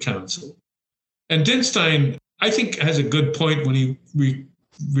Security Council. And Dinstein, I think, has a good point when he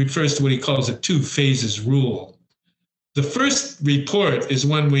refers to what he calls a 2 phases rule. The first report is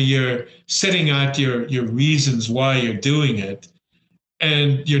one where you're setting out your reasons why you're doing it,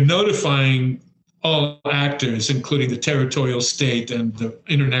 and you're notifying all actors, including the territorial state and the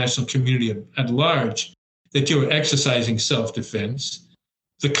international community at large, that you're exercising self-defense.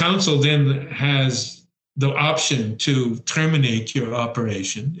 The council then has the option to terminate your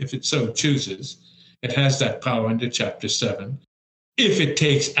operation if it so chooses. It has that power under Chapter 7. If it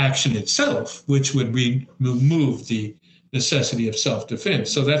takes action itself, which would remove the necessity of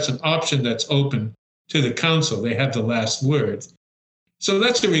self-defense. So that's an option that's open to the council. They have the last word. So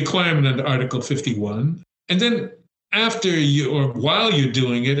that's a requirement under Article 51. And then while you're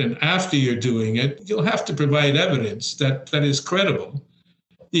doing it and after you're doing it, you'll have to provide evidence that is credible.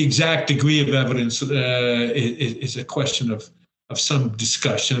 The exact degree of evidence is a question of some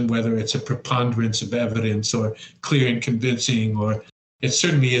discussion, whether it's a preponderance of evidence or clear and convincing, or it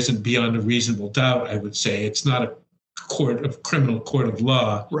certainly isn't beyond a reasonable doubt, I would say. It's not a criminal court of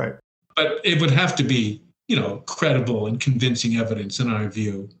law. Right. But it would have to be, credible and convincing evidence, in our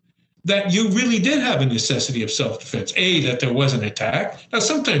view, that you really did have a necessity of self-defense. That there was an attack. Now,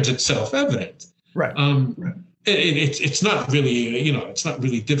 sometimes it's self-evident. Right. It's not really, it's not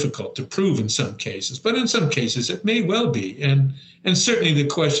really difficult to prove in some cases, but in some cases it may well be. And certainly the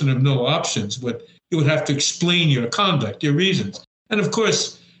question of no options, you would have to explain your conduct, your reasons. And of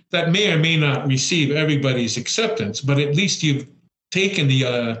course, that may or may not receive everybody's acceptance, but at least you've taken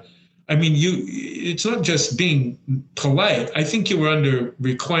it's not just being polite. I think you were under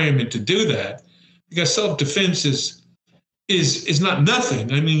requirement to do that, because self-defense is not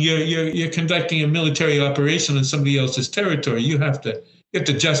nothing. I mean, you're conducting a military operation on somebody else's territory. You have to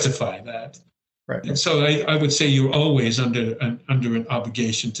justify that. Right. And so I would say you're always under an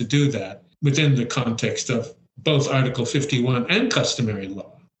obligation to do that within the context of both Article 51 and customary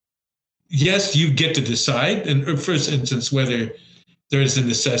law. Yes, you get to decide in the first instance whether there is a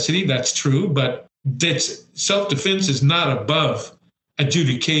necessity. That's true, but self-defense is not above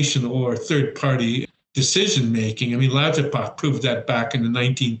adjudication or third-party decision-making. I mean, Lauterbach proved that back in the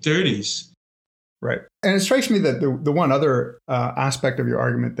 1930s. Right. And it strikes me that the one other aspect of your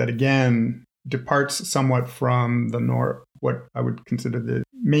argument that, again, departs somewhat from what I would consider the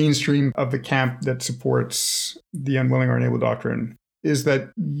mainstream of the camp that supports the unwilling or unable doctrine, is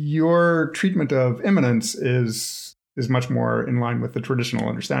that your treatment of imminence is much more in line with the traditional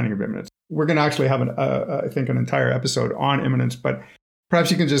understanding of imminence. We're going to actually have, I think, an entire episode on imminence, but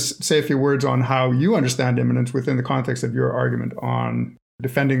perhaps you can just say a few words on how you understand imminence within the context of your argument on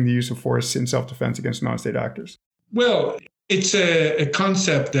defending the use of force in self-defense against non-state actors. Well, it's a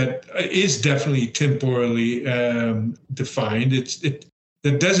concept that is definitely temporally defined.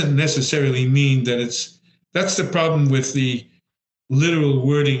 That doesn't necessarily mean that that's the problem with the literal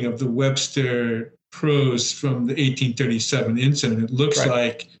wording of the Webster prose from the 1837 incident. It looks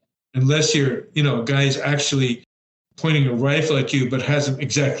like, unless a guy's actually pointing a rifle at you but hasn't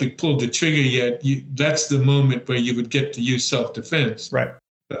exactly pulled the trigger yet, that's the moment where you would get to use self-defense. Right.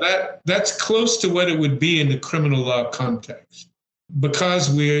 That's close to what it would be in the criminal law context. Because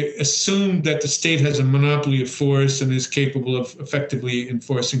we assume that the state has a monopoly of force and is capable of effectively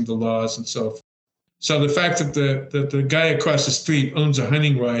enforcing the laws and so forth. So the fact that the guy across the street owns a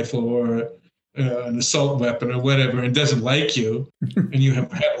hunting rifle or an assault weapon or whatever and doesn't like you, and you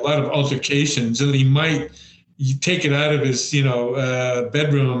have had a lot of altercations, and you take it out of his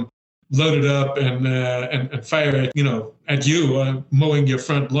bedroom, load it up, and fire it at you mowing your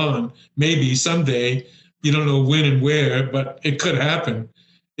front lawn. Maybe someday, you don't know when and where, but it could happen.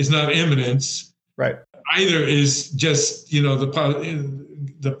 It's not imminence. Right. Either is just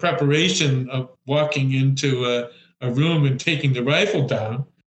the preparation of walking into a room and taking the rifle down,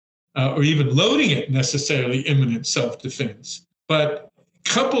 or even loading it, necessarily imminent self-defense. But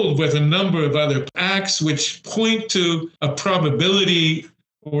coupled with a number of other acts which point to a probability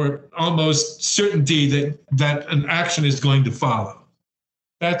or almost certainty that an action is going to follow.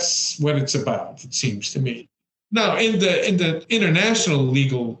 That's what it's about, it seems to me. Now, in the international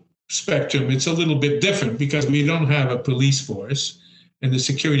legal spectrum, it's a little bit different because we don't have a police force, and the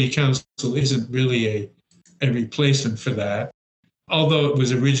Security Council isn't really a replacement for that, although it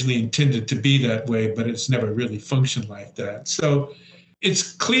was originally intended to be that way, but it's never really functioned like that. So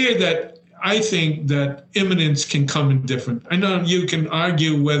it's clear that I think that imminence can come in different. I know you can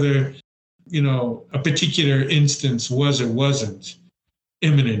argue whether, a particular instance was or wasn't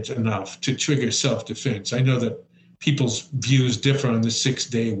imminent enough to trigger self-defense. I know that people's views differ on the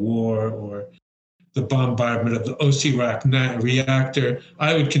 6-Day War or the bombardment of the Osirak reactor.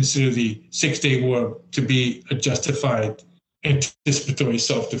 I would consider the 6-Day War to be a justified anticipatory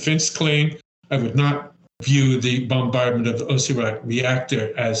self-defense claim. I would not view the bombardment of the Osirak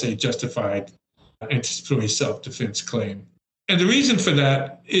reactor as a justified anticipatory self-defense claim. And the reason for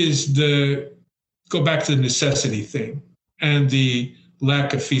that is go back to the necessity thing and the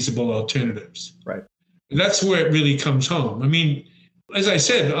lack of feasible alternatives. Right. That's where it really comes home. I mean, as I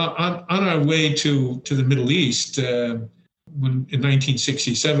said, on our way to the Middle East, when in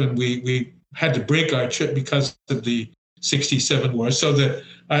 1967, we had to break our trip because of the 67 war. So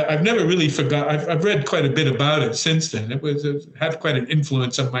I've never really forgot. I've read quite a bit about it since then. It had quite an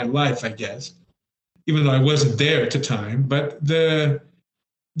influence on my life, I guess, even though I wasn't there at the time. But the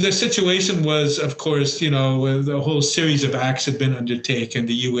situation was, of course, the whole series of acts had been undertaken.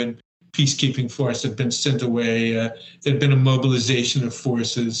 The UN peacekeeping force had been sent away. There'd been a mobilization of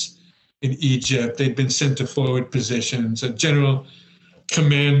forces in Egypt. They'd been sent to forward positions. A general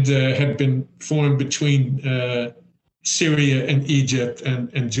command had been formed between Syria and Egypt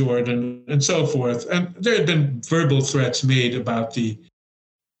and Jordan and so forth. And there had been verbal threats made about the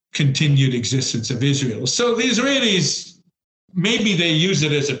continued existence of Israel. So the Israelis, maybe they use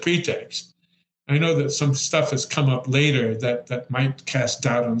it as a pretext. I know that some stuff has come up later that might cast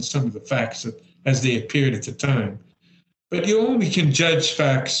doubt on some of the facts as they appeared at the time. But you only can judge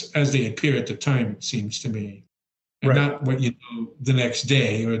facts as they appear at the time, it seems to me, and right. Not what you know the next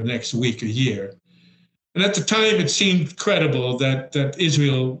day or the next week or year. And at the time, it seemed credible that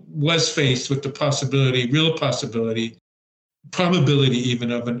Israel was faced with the real possibility, probability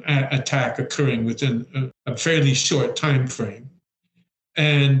even of an attack occurring within a fairly short time frame.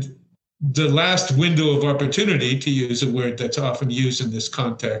 And the last window of opportunity, to use a word that's often used in this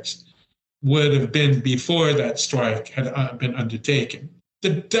context, would have been before that strike had been undertaken. The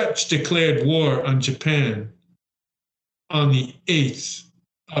Dutch declared war on Japan on the 8th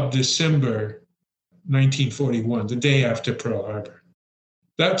of December, 1941, the day after Pearl Harbor.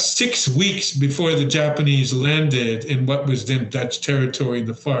 That's 6 weeks before the Japanese landed in what was then Dutch territory in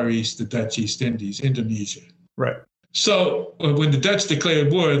the Far East, the Dutch East Indies, Indonesia. Right. So when the Dutch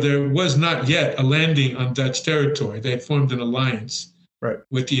declared war, there was not yet a landing on Dutch territory. They had formed an alliance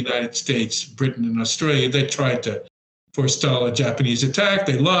with the United States, Britain, and Australia. They tried to forestall a Japanese attack.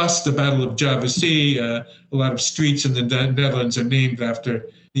 They lost the Battle of Java Sea. A lot of streets in the Netherlands are named after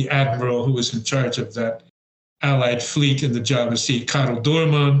the admiral who was in charge of that Allied fleet in the Java Sea, Karel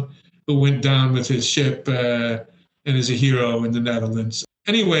Doorman, who went down with his ship and is a hero in the Netherlands.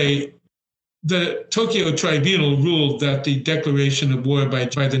 Anyway, the Tokyo Tribunal ruled that the declaration of war by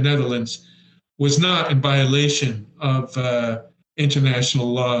the Netherlands was not in violation of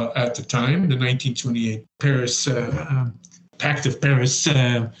international law at the time, the 1928 Paris Pact of Paris,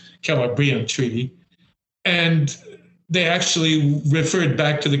 Calais-Briand Treaty. And they actually referred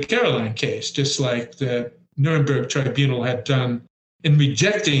back to the Caroline case, just like the Nuremberg Tribunal had done in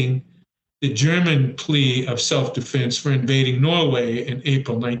rejecting the German plea of self-defense for invading Norway in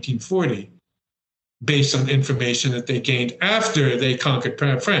April 1940, based on information that they gained after they conquered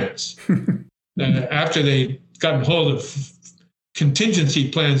France. After they gotten hold of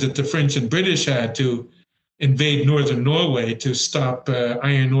contingency plans that the French and British had to invade northern Norway to stop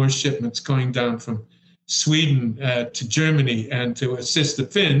iron ore shipments going down from Sweden to Germany and to assist the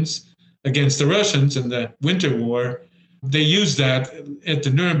Finns against the Russians in the Winter War, they used that at the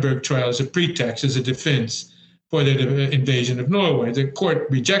Nuremberg trial as a pretext, as a defense for the invasion of Norway. The court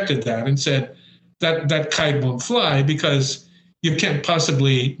rejected that and said that kite won't fly because you can't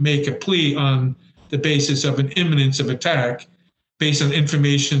possibly make a plea on the basis of an imminence of attack based on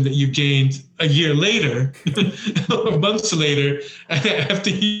information that you gained a year later or months later after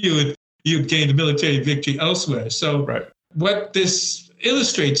you gained a military victory elsewhere. So what this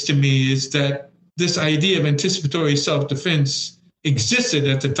illustrates to me is that this idea of anticipatory self-defense existed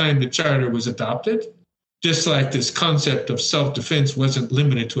at the time the Charter was adopted, just like this concept of self-defense wasn't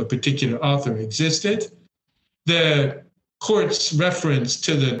limited to a particular author existed. The court's reference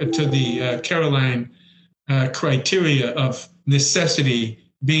to the Caroline criteria of necessity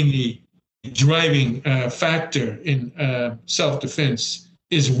being the driving factor in self-defense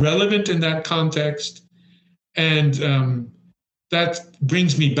is relevant in that context. And that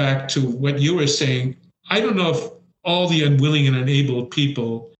brings me back to what you were saying. I don't know if all the unwilling and unable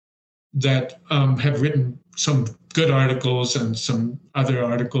people that have written some good articles and some other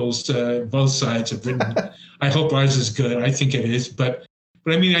articles, both sides have written. I hope ours is good. I think it is. But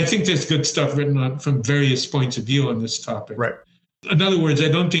I mean, I think there's good stuff written on from various points of view on this topic. Right. In other words, I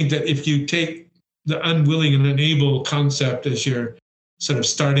don't think that if you take the unwilling and unable concept as your sort of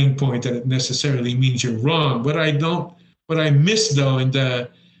starting point, that it necessarily means you're wrong. What I miss though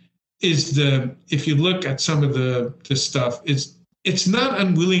if you look at some of the stuff, it's not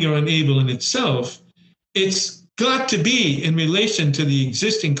unwilling or unable in itself. It's got to be in relation to the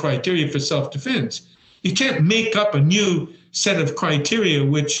existing criteria for self-defense. You can't make up a new set of criteria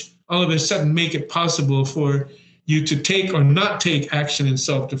which all of a sudden make it possible for you to take or not take action in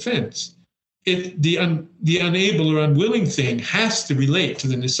self-defense. The unable or unwilling thing has to relate to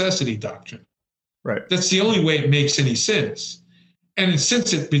the necessity doctrine. Right. That's the only way it makes any sense. And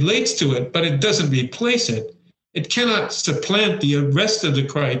since it relates to it, but it doesn't replace it, it cannot supplant the rest of the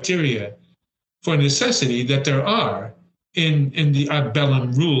criteria for necessity that there are in the ad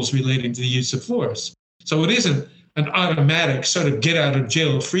bellum rules relating to the use of force. So it isn't an automatic sort of get out of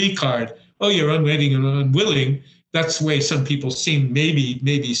jail free card. Oh, you're unwilling and unwilling. That's the way some people seem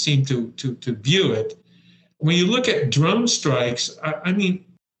to view it. When you look at drone strikes, I mean,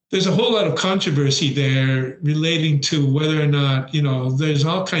 there's a whole lot of controversy there relating to whether or not, there's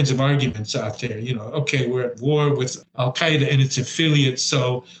all kinds of arguments out there. Okay, we're at war with Al-Qaeda and its affiliates,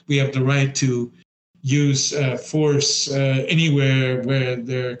 so we have the right to use force anywhere where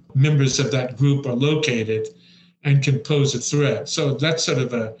the members of that group are located and can pose a threat. So that's sort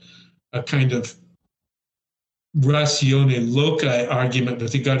of a kind of ratione loci argument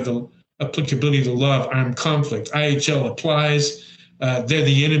with regard to the applicability of the law of armed conflict. IHL applies. They're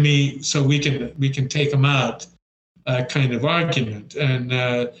the enemy, so we can take them out, kind of argument, and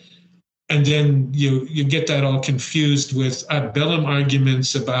then you get that all confused with ad bellum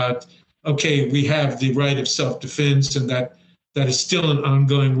arguments about, okay, we have the right of self-defense, and that is still an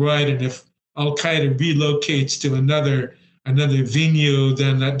ongoing right, and if Al-Qaeda relocates to another venue,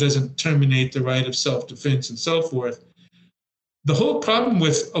 then that doesn't terminate the right of self-defense and so forth. The whole problem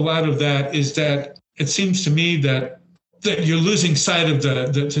with a lot of that is that it seems to me that you're losing sight of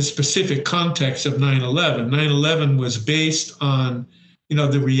the specific context of 9/11. 9/11 was based on,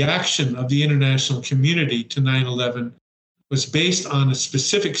 the reaction of the international community to 9/11 was based on a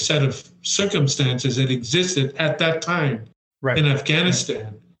specific set of circumstances that existed at that time in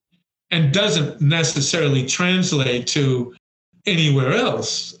Afghanistan, and doesn't necessarily translate to anywhere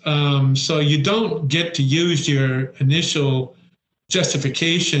else. So you don't get to use your initial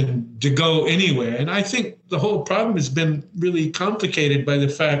justification to go anywhere. And I think the whole problem has been really complicated by the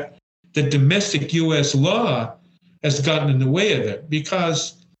fact that domestic U.S. law has gotten in the way of it,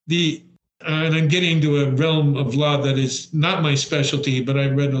 because and I'm getting to a realm of law that is not my specialty, but I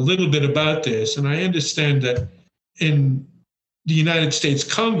read a little bit about this, and I understand that in the United States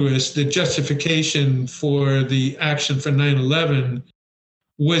Congress, the justification for the action for 9/11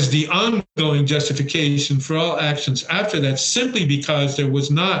 was the ongoing justification for all actions after that, simply because there was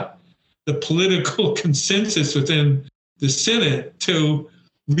not the political consensus within the Senate to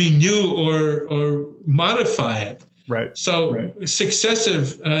renew or modify it. Right. So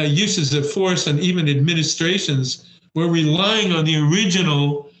successive uses of force and even administrations were relying on the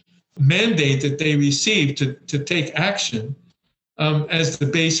original mandate that they received to take action as the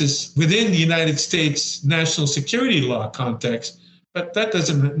basis within the United States national security law context. But that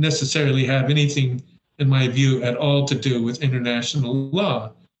doesn't necessarily have anything, in my view, at all to do with international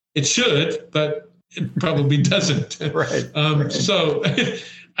law. It should, but it probably doesn't. Right. So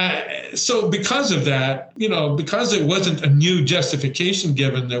So because of that, because there wasn't a new justification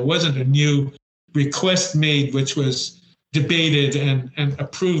given, there wasn't a new request made, which was debated and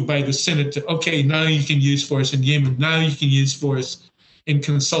approved by the Senate to, okay, now you can use force in Yemen. Now you can use force in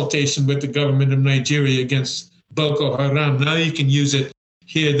consultation with the government of Nigeria against Boko Haram. Now you can use it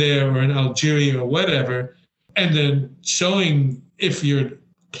here, there, or in Algeria or whatever. And then showing, if you're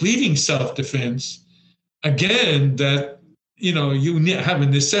pleading self-defense, again, that, you have a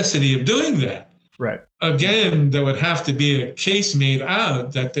necessity of doing that. Right. Again, there would have to be a case made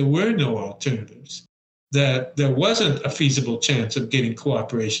out that there were no alternatives, that there wasn't a feasible chance of getting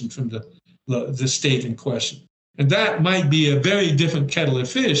cooperation from the state in question. And that might be a very different kettle of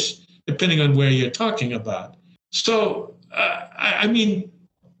fish, depending on where you're talking about. So,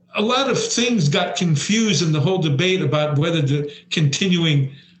 a lot of things got confused in the whole debate about whether the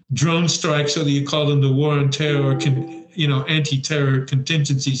continuing drone strikes, whether you call them the war on terror or anti-terror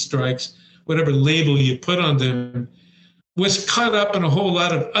contingency strikes, whatever label you put on them, was caught up in a whole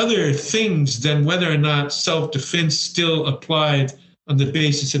lot of other things than whether or not self-defense still applied on the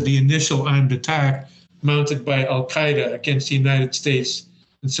basis of the initial armed attack mounted by Al-Qaeda against the United States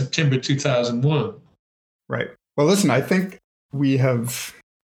in September 2001. Right. Well, listen, I think we have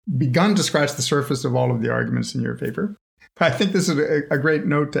begun to scratch the surface of all of the arguments in your favor. I think this is a great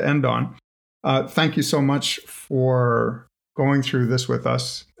note to end on. Thank you so much for going through this with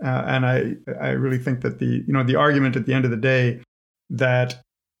us. And I really think that the argument at the end of the day that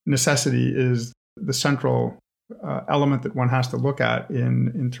necessity is the central element that one has to look at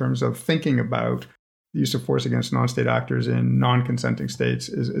in terms of thinking about the use of force against non-state actors in non-consenting states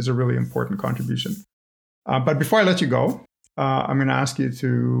is a really important contribution. But before I let you go, I'm going to ask you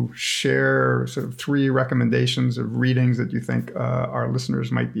to share sort of 3 recommendations of readings that you think our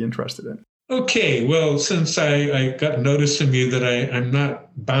listeners might be interested in. Okay, well, since I got notice from you that I'm not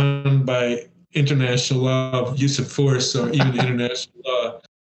bound by international law of use of force or even international law,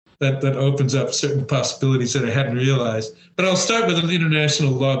 that opens up certain possibilities that I hadn't realized. But I'll start with an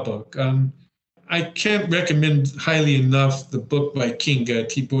international law book. I can't recommend highly enough the book by Kinga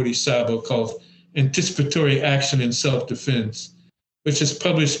Tibori Sabo called Anticipatory Action in Self-Defense, which is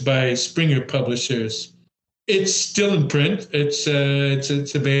published by Springer Publishers. It's still in print. It's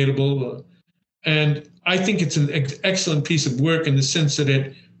available. And I think it's an excellent piece of work in the sense that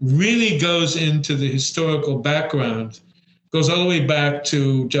it really goes into the historical background, goes all the way back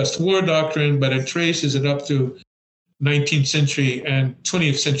to just war doctrine, but it traces it up to 19th century and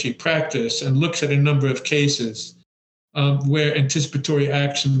 20th century practice and looks at a number of cases where anticipatory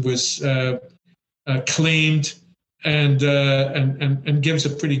action was claimed and gives a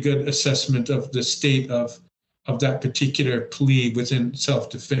pretty good assessment of the state of that particular plea within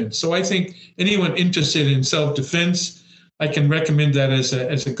self-defense. So I think anyone interested in self-defense, I can recommend that as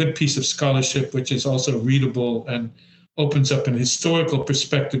a good piece of scholarship, which is also readable and opens up an historical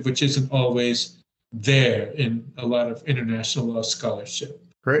perspective, which isn't always there in a lot of international law scholarship.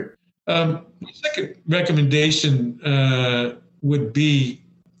 Great. My second recommendation would be,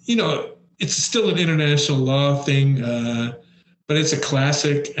 it's still an international law thing, but it's a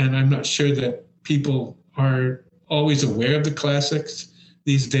classic, and I'm not sure that people are always aware of the classics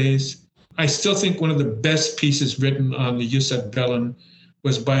these days. I still think one of the best pieces written on the jus ad bellum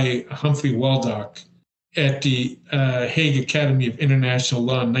was by Humphrey Waldock at the Hague Academy of International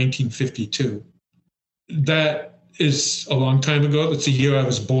Law in 1952. That is a long time ago. That's the year I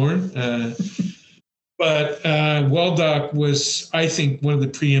was born. But Waldock was, I think, one of the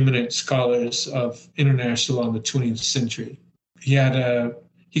preeminent scholars of international law in the 20th century.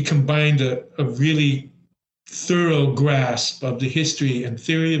 He combined a really thorough grasp of the history and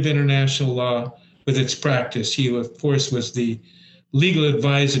theory of international law with its practice. He, of course, was the legal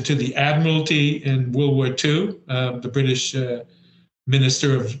advisor to the Admiralty in World War II, the British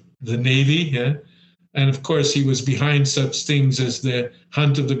Minister of the Navy. Yeah? And, of course, he was behind such things as the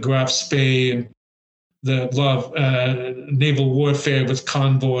hunt of the Graf Spee and the law of naval warfare with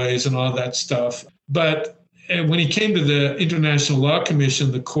convoys and all that stuff. But when he came to the International Law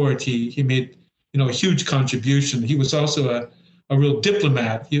Commission, the court, he made a huge contribution. He was also a real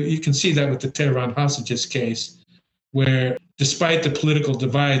diplomat. You can see that with the Tehran hostages case, where despite the political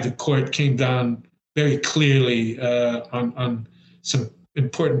divide, the court came down very clearly on some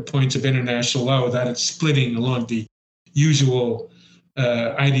important points of international law without it splitting along the usual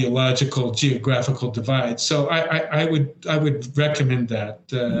ideological, geographical divide. So I would recommend that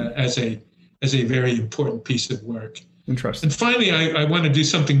as a very important piece of work. Interesting. And finally, I want to do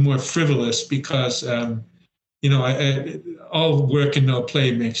something more frivolous because, all work and no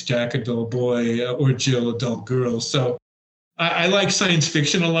play makes Jack a dull boy or Jill a dull girl. So I like science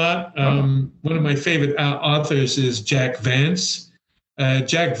fiction a lot. One of my favorite authors is Jack Vance.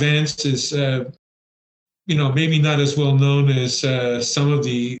 Jack Vance is, maybe not as well known as some of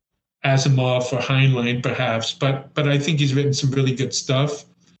the Asimov or Heinlein, perhaps, but I think he's written some really good stuff.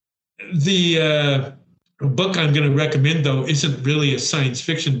 The book I'm going to recommend, though, isn't really a science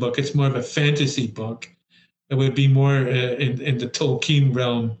fiction book. It's more of a fantasy book. It would be more in the Tolkien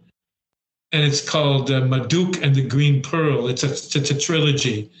realm. And it's called Maduk and the Green Pearl. It's a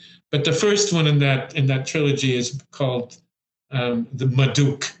trilogy. But the first one in that trilogy is called the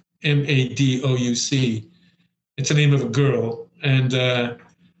Maduk, Madouc. It's the name of a girl. And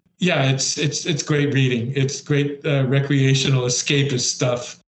it's great reading. It's great recreational escapist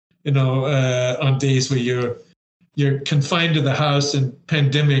stuff, on days where you're confined to the house in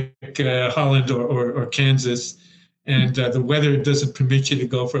pandemic Holland or Kansas, and the weather doesn't permit you to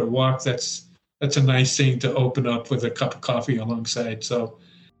go for a walk. That's a nice thing to open up with a cup of coffee alongside. So,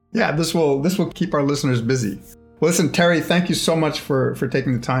 yeah, this will keep our listeners busy. Well, listen, Terry, thank you so much for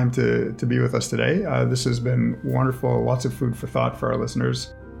taking the time to be with us today. This has been wonderful. Lots of food for thought for our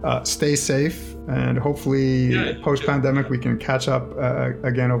listeners. Stay safe, and hopefully post-pandemic we can catch up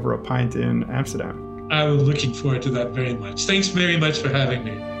again over a pint in Amsterdam. I'm looking forward to that very much. Thanks very much for having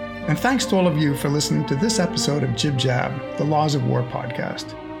me. And thanks to all of you for listening to this episode of Jib Jab, the Laws of War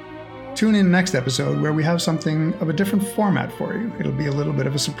podcast. Tune in next episode where we have something of a different format for you. It'll be a little bit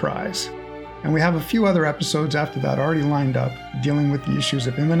of a surprise. And we have a few other episodes after that already lined up, dealing with the issues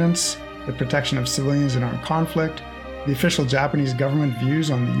of imminence, the protection of civilians in armed conflict, the official Japanese government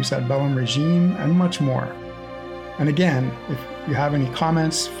views on the Jus ad Bellum regime, and much more. And again, if you have any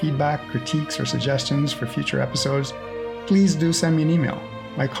comments, feedback, critiques, or suggestions for future episodes, please do send me an email.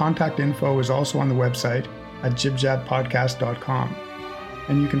 My contact info is also on the website at jibjabpodcast.com.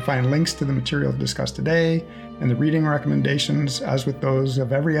 And you can find links to the material discussed today and the reading recommendations, as with those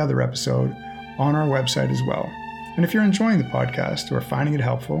of every other episode, on our website as well. And if you're enjoying the podcast or finding it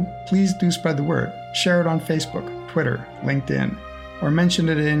helpful, please do spread the word. Share it on Facebook, Twitter, LinkedIn, or mention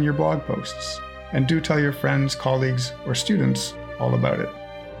it in your blog posts. And do tell your friends, colleagues, or students all about it.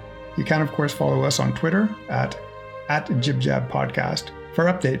 You can, of course, follow us on Twitter at JibJabPodcast for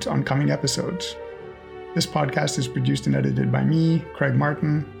updates on coming episodes. This podcast is produced and edited by me, Craig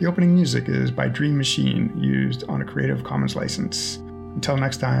Martin. The opening music is by Dream Machine, used on a Creative Commons license. Until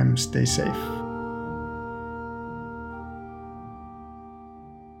next time, stay safe.